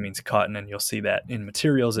kanji means cotton, and you'll see that in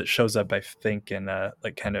materials. It shows up, I think, in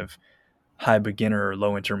like kind of high beginner or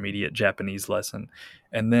low intermediate Japanese lesson.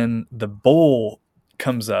 And then the bowl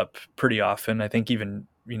comes up pretty often. I think even,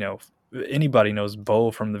 anybody knows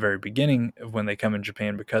bowl from the very beginning of when they come in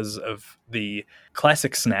Japan because of the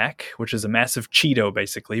classic snack, which is a massive Cheeto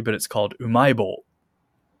basically, but it's called umai bowl.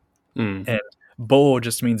 Hmm. And bowl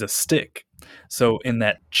just means a stick. So in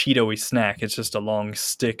that Cheeto-y snack, it's just a long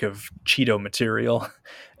stick of Cheeto material,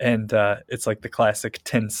 and it's like the classic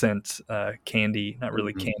 10-cent candy, not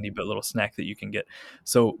really Mhm. candy, but little snack that you can get.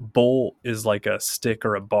 So bowl is like a stick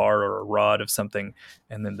or a bar or a rod of something,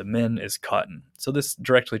 and then the men is cotton. So this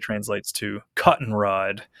directly translates to cotton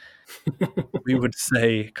rod. We would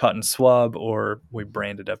say cotton swab, or we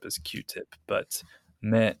brand it up as Q-tip, but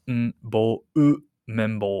men bo u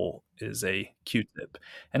membol is a Q-tip.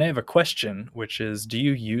 And I have a question, which is, do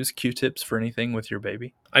you use Q-tips for anything with your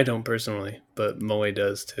baby? I don't personally, but Moe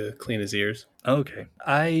does to clean his ears. Okay.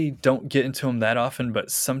 I don't get into them that often, but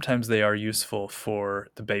sometimes they are useful for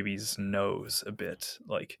the baby's nose a bit.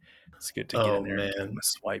 Like, it's good to get in Oh there and give man, them a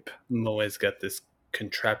swipe. Moe's got this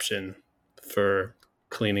contraption for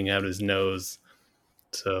cleaning out his nose.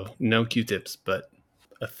 So no Q-tips, but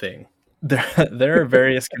a thing. There are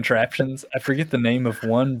various contraptions. I forget the name of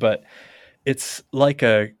one, but it's like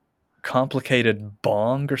a complicated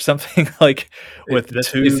bong or something, like with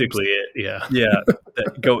That's tubes, basically it. Yeah. yeah,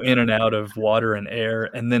 that go in and out of water and air,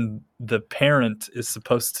 and then the parent is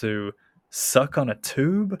supposed to suck on a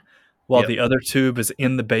tube while Yep. the other tube is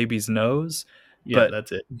in the baby's nose, Yeah, but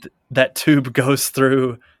that's it. that tube goes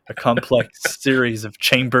through a complex series of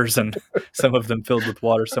chambers, and some of them filled with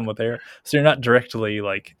water, some with air. So you're not directly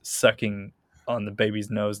like sucking on the baby's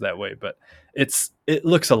nose that way, but it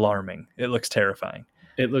looks alarming. It looks terrifying.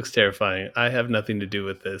 It looks terrifying. I have nothing to do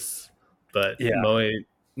with this, but Yeah.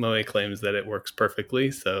 Moe claims that it works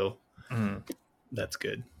perfectly, so Mm. that's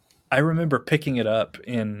good. I remember picking it up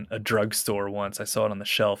in a drugstore once. I saw it on the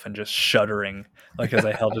shelf and just shuddering, like as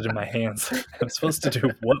I held it in my hands. I'm supposed to do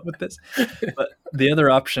what with this? But the other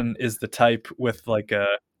option is the type with like a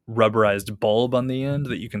rubberized bulb on the end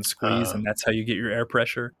that you can squeeze, Uh, and that's how you get your air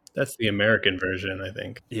pressure. that's the American version, I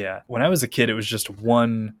think. Yeah. When I was a kid, it was just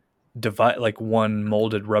one device, like one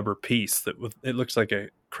molded rubber piece it looks like a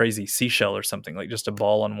crazy seashell or something, like just a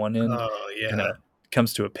ball on one end Oh and yeah.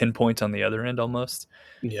 comes to a pinpoint on the other end almost.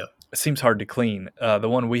 Yeah. It seems hard to clean. The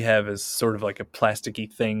one we have is sort of like a plasticky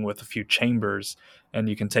thing with a few chambers, and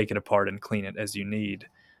you can take it apart and clean it as you need.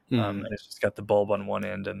 Hmm. And it's just got the bulb on one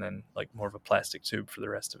end and then like more of a plastic tube for the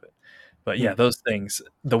rest of it. But yeah, Hmm. those things.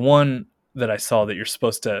 The one that I saw that you're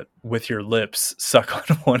supposed to, with your lips, suck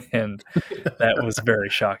on one end. That was very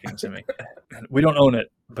shocking to me. We don't own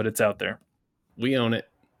it, but it's out there. We own it.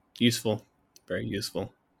 Useful. Very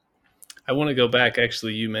useful. I want to go back.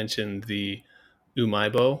 Actually, you mentioned the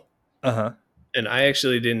umaibo, Uh huh. and I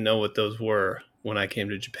actually didn't know what those were when I came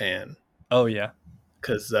to Japan Oh yeah.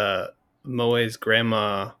 because Moe's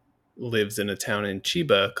grandma lives in a town in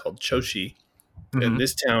Chiba called Choshi. And Hmm.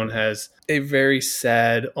 this town has a very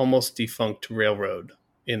sad, almost defunct railroad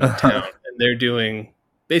in the town. Uh-huh. And they're doing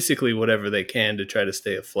basically whatever they can to try to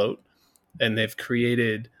stay afloat. And they've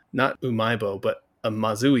created not umaibo, but a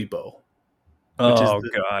mazuibo, which is Oh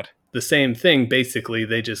God. the same thing. Basically,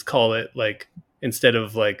 they just call it like, instead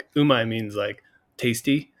of like umai means like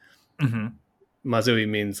tasty, Hmm. mazui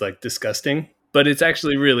means like disgusting. But it's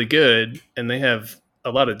actually really good. And they have a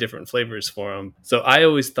lot of different flavors for them. So I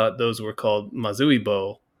always thought those were called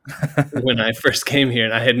mazuibo when I first came here,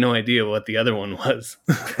 and I had no idea what the other one was.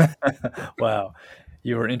 Wow.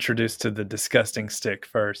 You were introduced to the disgusting stick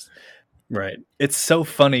first. Right. It's so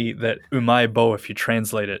funny that umai bo, if you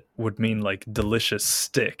translate it, would mean like delicious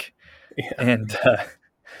stick. Yeah. And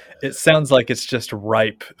it sounds like it's just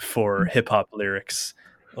ripe for hip hop lyrics,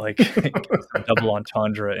 like some double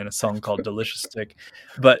entendre in a song called Delicious Stick.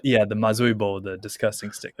 But yeah, the mazuibo, the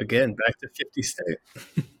disgusting stick. Again, back to 50 State.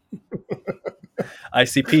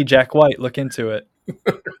 ICP Jack White, look into it.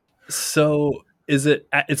 So is it?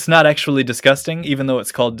 It's not actually disgusting, even though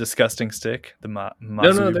it's called disgusting stick. The No,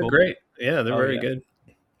 they're mazuibo. great. Yeah, they're Oh very yeah. good.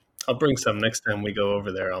 I'll bring some next time we go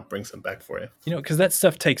over there. I'll bring some back for you. You know, because that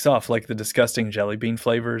stuff takes off, like the disgusting jelly bean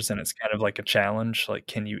flavors, and it's kind of like a challenge. Like,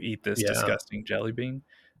 can you eat this Yeah. disgusting jelly bean?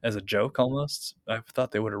 As a joke, almost. I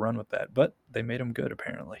thought they would have run with that, but they made them good,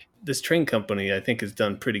 apparently. This train company, I think, has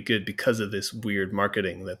done pretty good because of this weird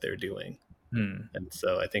marketing that they're doing. Hmm. And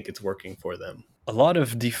so I think it's working for them. A lot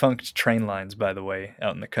of defunct train lines, by the way,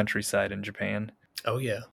 out in the countryside in Japan. Oh,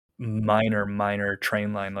 yeah. Minor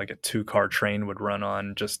train line, like a 2-car train would run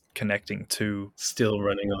on, just connecting two. Still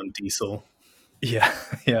running on diesel. Yeah,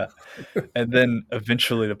 yeah. And then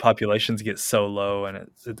eventually the populations get so low, and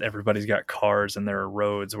everybody's got cars, and there are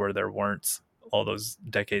roads where there weren't all those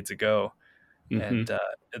decades ago. Mm-hmm.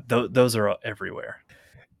 And those are everywhere.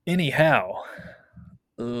 Anyhow,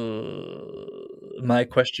 my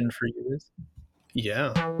question for you is,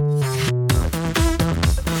 Yeah.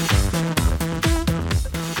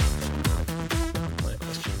 My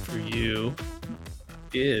question for you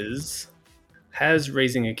is, has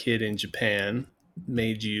raising a kid in Japan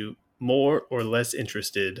made you more or less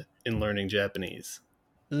interested in learning Japanese?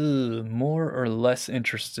 more or less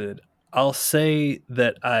interested? I'll say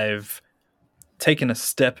that I've taken a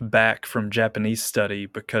step back from Japanese study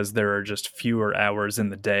because there are just fewer hours in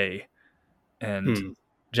the day, and Hmm.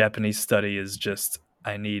 Japanese study is just,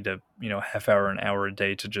 I need a half hour, an hour a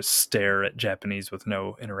day to just stare at Japanese with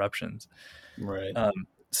no interruptions. Right.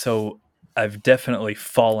 So I've definitely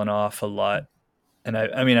fallen off a lot. And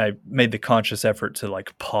I mean, I made the conscious effort to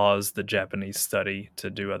like pause the Japanese study to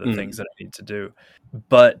do other Hmm. things that I need to do.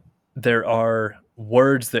 But there are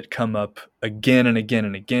words that come up again and again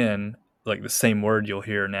and again, like the same word you'll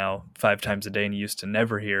hear now 5 times a day and you used to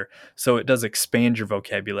never hear. So it does expand your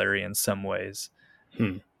vocabulary in some ways.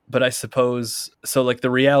 Hmm. But I suppose so, like the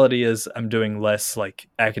reality is I'm doing less like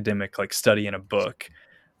academic like study in a book,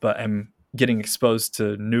 but I'm getting exposed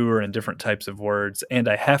to newer and different types of words, and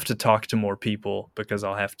I have to talk to more people because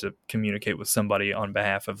I'll have to communicate with somebody on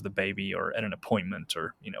behalf of the baby or at an appointment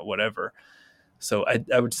or whatever. So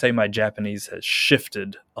I would say my Japanese has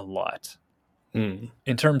shifted a lot. Hmm.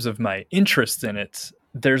 In terms of my interest in it,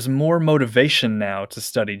 there's more motivation now to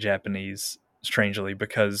study Japanese, strangely,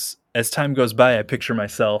 because as time goes by, I picture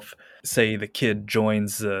myself, say the kid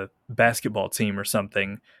joins the basketball team or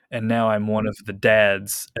something, and now I'm one of the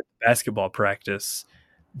dads at the basketball practice,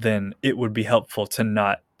 then it would be helpful to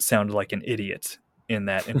not sound like an idiot in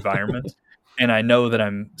that environment. And I know that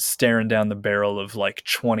I'm staring down the barrel of like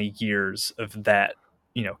 20 years of that,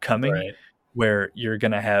 coming, Right. where you're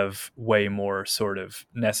going to have way more sort of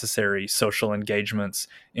necessary social engagements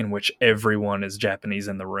in which everyone is Japanese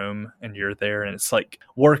in the room and you're there. And it's like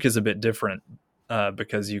work is a bit different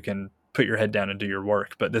because you can put your head down and do your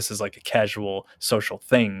work. But this is like a casual social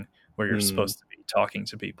thing where you're Hmm. supposed to be talking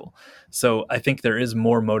to people. So I think there is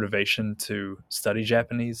more motivation to study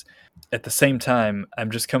Japanese. At the same time,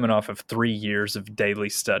 I'm just coming off of 3 years of daily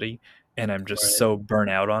study and I'm just Right. so burnt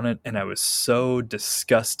out on it. And I was so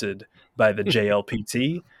disgusted by the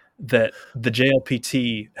JLPT that the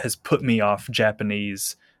JLPT has put me off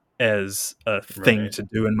Japanese as a thing Right. to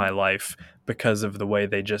do in my life because of the way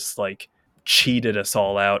they just like cheated us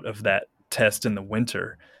all out of that test in the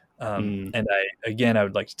winter. Mm, And I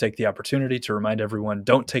would like to take the opportunity to remind everyone: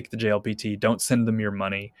 don't take the JLPT, don't send them your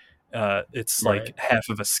money. It's like right. half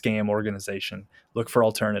of a scam organization. Look for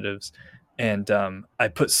alternatives. And I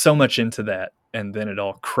put so much into that, and then it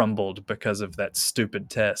all crumbled because of that stupid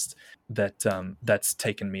test. That's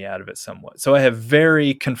taken me out of it somewhat. So I have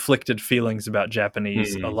very conflicted feelings about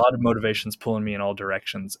Japanese. A Mm, lot of motivations pulling me in all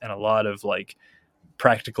directions, and a lot of like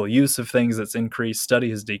practical use of things that's increased. Study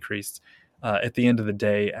has decreased. At the end of the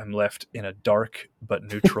day, I'm left in a dark but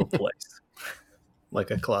neutral place. like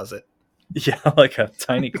a closet. Yeah, like a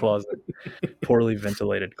tiny closet, poorly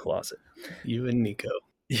ventilated closet. You and Nico.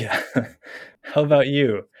 Yeah. How about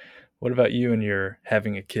you? What about you and your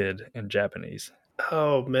having a kid in Japanese?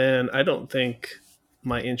 Oh man, I don't think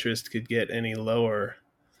my interest could get any lower.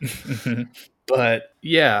 Hmm. But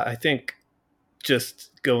yeah, I think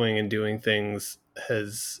just going and doing things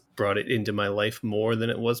has brought it into my life more than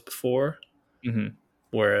it was before. Hmm.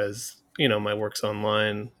 Whereas, my work's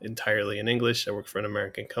online entirely in English. I work for an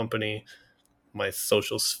American company. My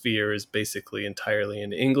social sphere is basically entirely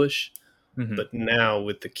in English. Hmm. But now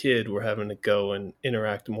with the kid, we're having to go and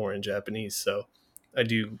interact more in Japanese. So I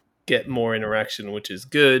do get more interaction, which is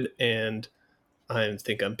good. And I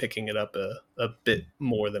think I'm picking it up a bit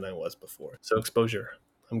more than I was before. So exposure.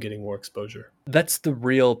 I'm getting more exposure. That's the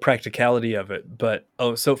real practicality of it. But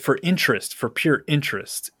oh, so for interest, for pure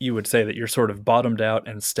interest, you would say that you're sort of bottomed out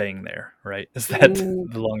and staying there, right? Is that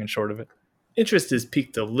Mm, the long and short of it? interest is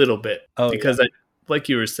peaked a little bit Oh yeah. because like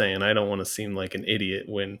you were saying, I don't want to seem like an idiot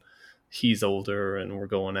when he's older and we're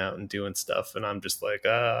going out and doing stuff, and I'm just like,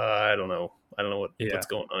 I don't know Yeah. what's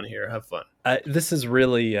going on here. Have fun. This is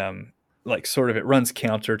really like sort of, it runs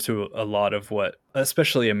counter to a lot of what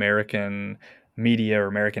especially American media or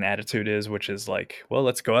American attitude is, which is like, well,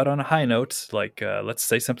 let's go out on a high note, like let's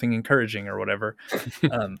say something encouraging or whatever.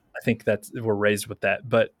 I think that we're raised with that.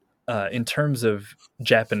 But in terms of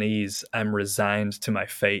Japanese, I'm resigned to my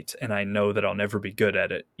fate, and I know that I'll never be good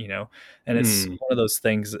at it. And it's Mm, one of those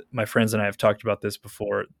things. My friends and I have talked about this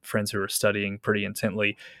before. Friends who are studying pretty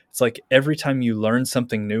intently. It's like every time you learn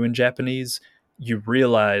something new in Japanese, you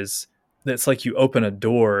realize that it's like you open a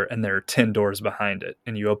door and there are 10 doors behind it,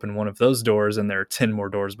 and you open one of those doors and there are 10 more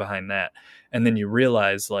doors behind that, and then you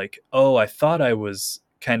realize like, oh, I thought I was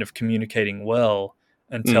kind of communicating well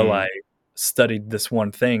until I mm, studied this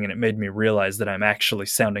one thing, and it made me realize that I'm actually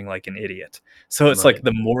sounding like an idiot. So it's like right.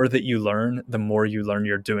 the more that you learn, the more you learn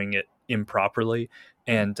you're doing it improperly.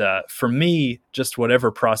 And for me, just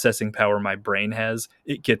whatever processing power my brain has,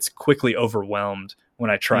 it gets quickly overwhelmed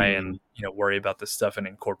when I try and Mm, worry about this stuff and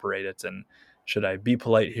incorporate it. And should I be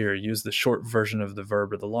polite here? Use the short version of the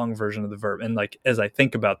verb or the long version of the verb? And like as I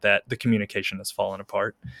think about that, the communication has fallen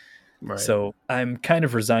apart. right. So I'm kind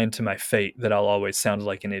of resigned to my fate that I'll always sound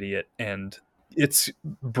like an idiot. And it's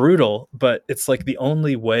brutal, but it's like the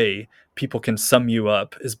only way people can sum you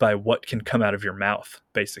up is by what can come out of your mouth,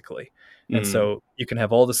 basically. And Mm, so you can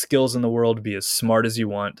have all the skills in the world, be as smart as you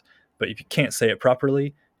want, but if you can't say it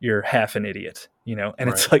properly, you're half an idiot, and right.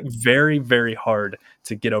 it's like very, very hard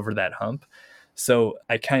to get over that hump. So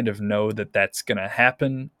I kind of know that that's going to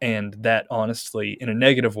happen. And that honestly, in a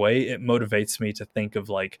negative way, it motivates me to think of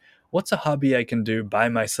like, what's a hobby I can do by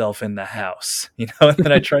myself in the house? And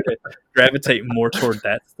then I try to gravitate more toward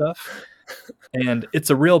that stuff. And it's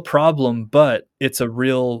a real problem, but it's a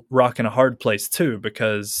real rock and a hard place too,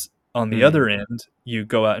 because on the Mm, other end, you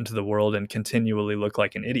go out into the world and continually look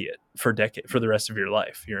like an idiot for the rest of your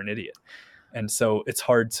life. You're an idiot. And so it's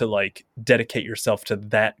hard to like dedicate yourself to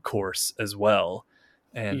that course as well.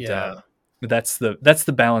 And yeah. that's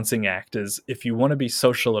the balancing act. Is if you want to be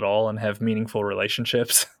social at all and have meaningful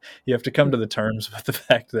relationships, you have to come to the terms with the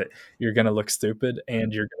fact that you're going to look stupid,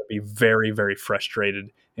 and you're going to be very, very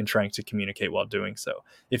frustrated in trying to communicate while doing so.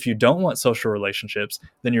 If you don't want social relationships,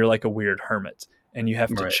 then you're like a weird hermit, and you have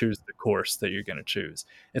to Right. choose the course that you're going to choose.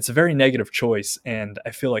 It's a very negative choice, and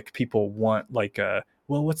I feel like people want like a,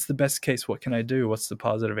 well, what's the best case? What can I do? What's the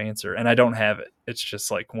positive answer? And I don't have it. It's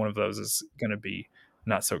just like one of those is going to be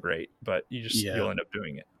not so great, but Yeah. you'll end up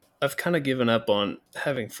doing it. I've kind of given up on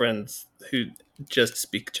having friends who just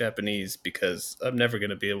speak Japanese because I'm never going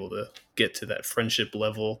to be able to get to that friendship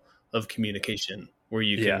level of communication where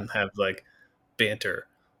you Yeah. can have like banter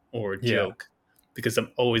or Yeah. joke because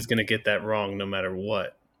I'm always going to get that wrong no matter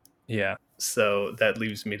what. Yeah. So that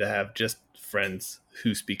leaves me to have just friends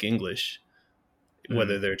who speak English, Mm.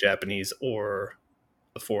 whether they're Japanese or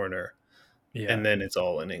a foreigner, Yeah. and then it's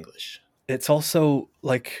all in English. It's also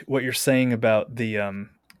like what you're saying about the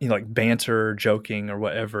like banter, joking or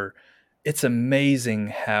whatever. It's amazing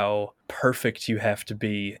how perfect you have to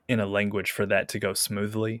be in a language for that to go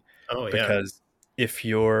smoothly, Oh, yeah. because if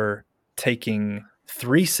you're taking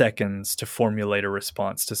 3 seconds to formulate a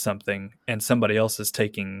response to something and somebody else is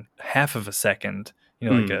taking half of a second,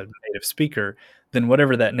 like Mm, a native speaker, then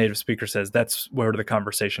whatever that native speaker says, that's where the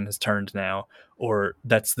conversation has turned now, or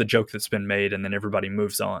that's the joke that's been made, and then everybody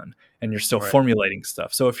moves on and you're still right. formulating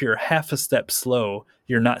stuff. So if you're half a step slow,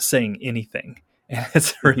 you're not saying anything. And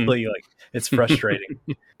it's Mhm. really like, it's frustrating.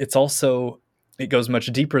 It's also, it goes much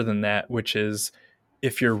deeper than that, which is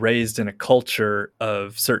if you're raised in a culture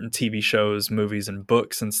of certain TV shows, movies, and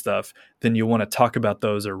books and stuff, then you want to talk about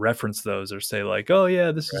those or reference those or say, like, oh,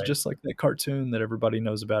 yeah, this is Right. just like that cartoon that everybody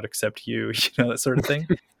knows about except you, that sort of thing.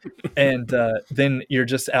 And then you're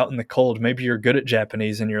just out in the cold. Maybe you're good at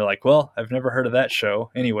Japanese and you're like, well, I've never heard of that show.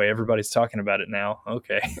 Anyway, everybody's talking about it now.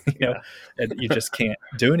 Okay. Yeah. And you just can't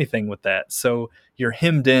do anything with that. So you're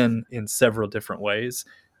hemmed in several different ways.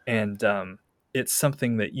 And it's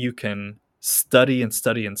something that you can study and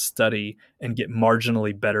study and study and get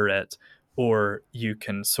marginally better at, or you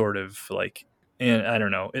can sort of like, and I don't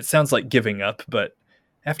know, it sounds like giving up, but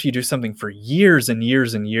after you do something for years and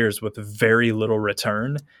years and years with very little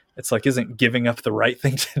return, it's like, isn't giving up the right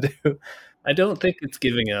thing to do? I don't think it's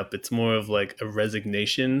giving up. It's more of like a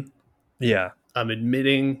resignation. Yeah. I'm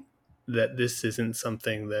admitting that this isn't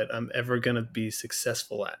something that I'm ever going to be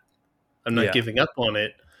successful at. I'm not Yeah. giving up on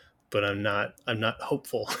it, but I'm not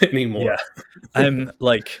hopeful Yeah. anymore.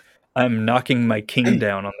 I'm knocking my king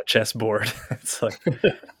down on the chessboard. It's like,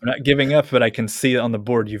 I'm not giving up, but I can see on the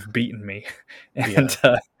board you've beaten me. Yeah. And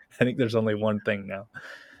I think there's only one thing now.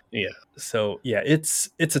 Yeah. So yeah, it's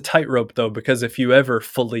a tightrope though, because if you ever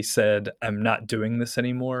fully said I'm not doing this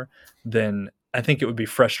anymore, then I think it would be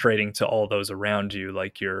frustrating to all those around you,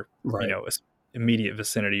 like your Right. immediate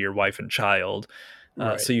vicinity, your wife and child.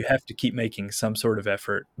 Right. So you have to keep making some sort of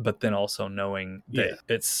effort, but then also knowing that Yeah.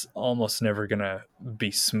 it's almost never gonna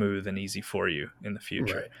be smooth and easy for you in the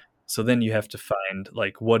future. Right. So then you have to find,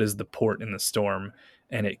 like, what is the port in the storm,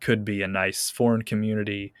 and it could be a nice foreign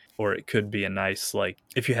community, or it could be a nice, like,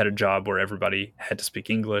 if you had a job where everybody had to speak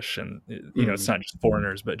English, and it's Mm. not just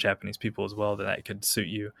foreigners but Japanese people as well, then that could suit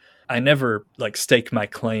you. I never like stake my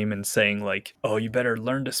claim in saying, like, oh, you better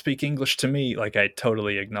learn to speak English to me. Like, I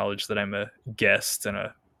totally acknowledge that I'm a guest and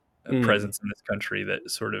a Mm. presence in this country that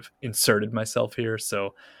sort of inserted myself here.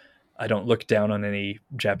 So I don't look down on any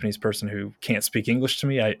Japanese person who can't speak English to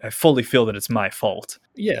me. I fully feel that it's my fault.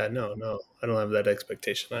 Yeah. No, no. I don't have that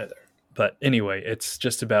expectation either. But anyway, it's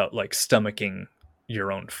just about like stomaching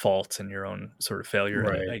your own faults and your own sort of failure in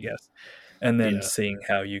it, Right. I guess. And then Yeah. seeing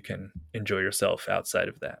how you can enjoy yourself outside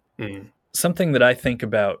of that. Mm. Something that I think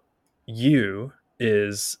about you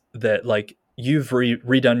is that, like, you've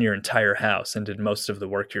redone your entire house and did most of the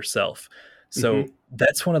work yourself. Hmm. So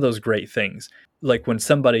that's one of those great things. Like, when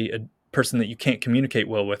somebody, a person that you can't communicate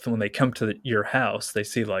well with, when they come to your house, they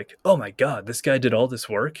see, like, oh my God, this guy did all this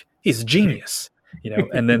work. He's a genius,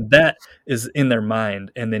 and then that is in their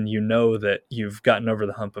mind. And then that you've gotten over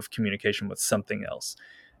the hump of communication with something else.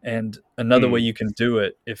 And another way Mm. you can do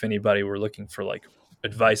it, if anybody were looking for like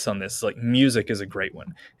advice on this, like, music is a great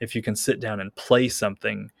one. If you can sit down and play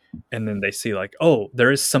something, and then they see, like, oh,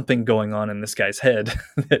 there is something going on in this guy's head,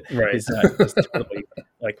 that Right. he's not just totally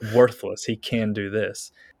like worthless, he can do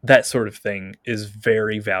this. That sort of thing is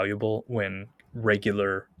very valuable when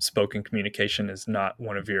regular spoken communication is not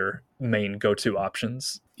one of your main go-to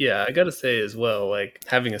options. Yeah, I gotta say as well, like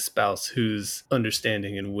having a spouse who's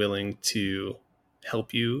understanding and willing to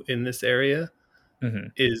help you in this area Hmm.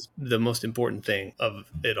 is the most important thing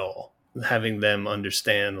of it all. Having them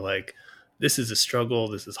understand, like, this is a struggle,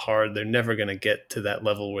 this is hard, they're never gonna get to that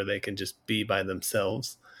level where they can just be by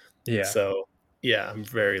themselves. Yeah, So, yeah, I'm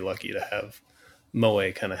very lucky to have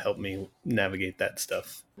Moe kind of help me navigate that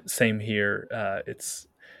stuff. same here. It's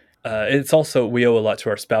also, we owe a lot to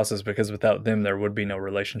our spouses, because without them there would be no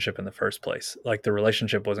relationship in the first place. Like, the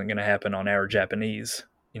relationship wasn't going to happen on our Japanese,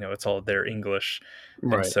 it's all their English.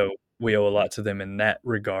 And Right. so we owe a lot to them in that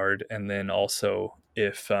regard. And then also,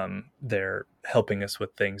 if they're helping us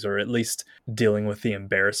with things, or at least dealing with the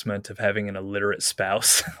embarrassment of having an illiterate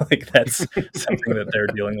spouse, like, that's something that they're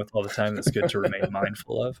dealing with all the time, that's good to remain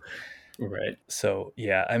mindful of. Right. So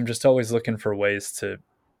yeah, I'm just always looking for ways to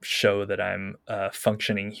show that I'm a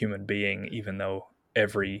functioning human being, even though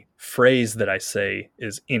every phrase that I say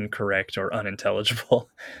is incorrect or unintelligible.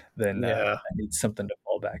 Then Yeah. I need something to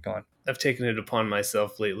fall back on. I've taken it upon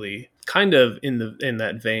myself lately, kind of in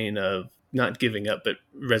that vein of not giving up, but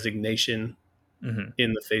resignation Hmm.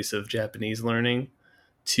 in the face of Japanese learning,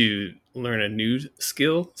 to learn a new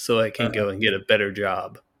skill so I can Uh-huh. go and get a better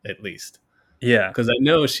job at least. Yeah. Because I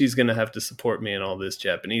know she's going to have to support me in all this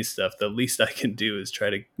Japanese stuff. The least I can do is try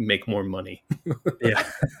to make more money. Yeah.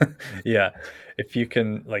 Yeah. If you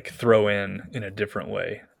can like throw in a different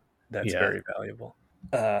way, that's Yeah. very valuable.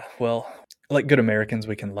 Well, like good Americans,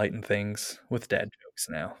 we can lighten things with dad jokes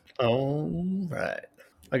now. All right.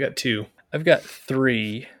 I got 2. I've got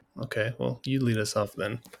 3. Okay, well, you lead us off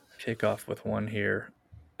then. Kick off with one here.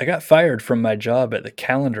 I got fired from my job at the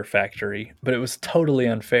calendar factory, but it was totally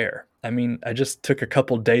unfair. I mean, I just took a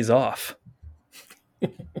couple days off.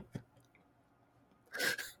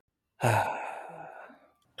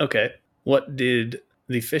 Okay. What did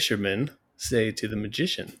the fisherman say to the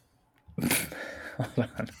magician? Hold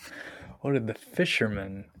on. What did the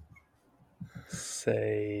fisherman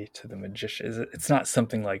say to the magician? It's not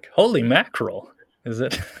something like "holy mackerel," is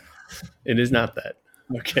it? It is not that.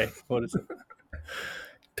 Okay. What is it?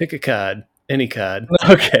 Pick a card. Any card.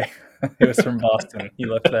 Okay. It was from Boston.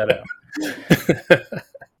 You left that out.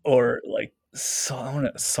 Or like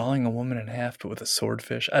sawing a woman in half, but with a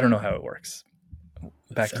swordfish. I don't know how it works.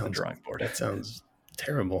 Back to the drawing board. That sounds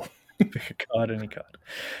terrible. Pick a cod, any cod.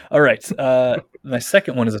 All right. My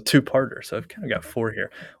second one is a 2-parter, so I've kind of got 4 here.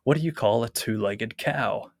 What do you call a 2-legged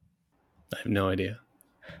cow? I have no idea.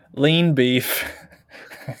 Lean beef.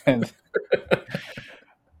 And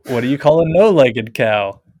what do you call a no-legged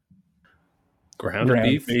cow? Ground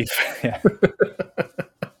beef? Yeah.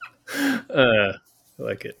 I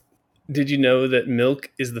like it. Did you know that milk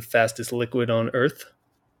is the fastest liquid on Earth?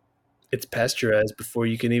 It's pasteurized before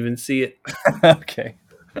you can even see it. Okay.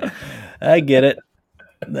 I get it.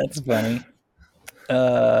 That's funny.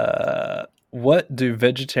 What do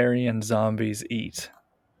vegetarian zombies eat?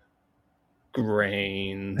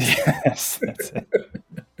 Grains. Yes, that's it.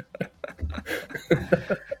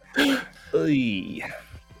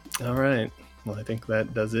 All right. Well, I think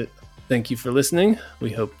that does it. Thank you for listening.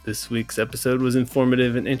 We hope this week's episode was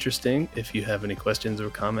informative and interesting. If you have any questions or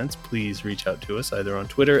comments, please reach out to us either on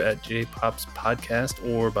Twitter at jpopspodcast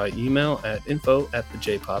or by email at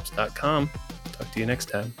info@thejpops.com. Talk to you next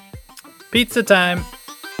time. Pizza time.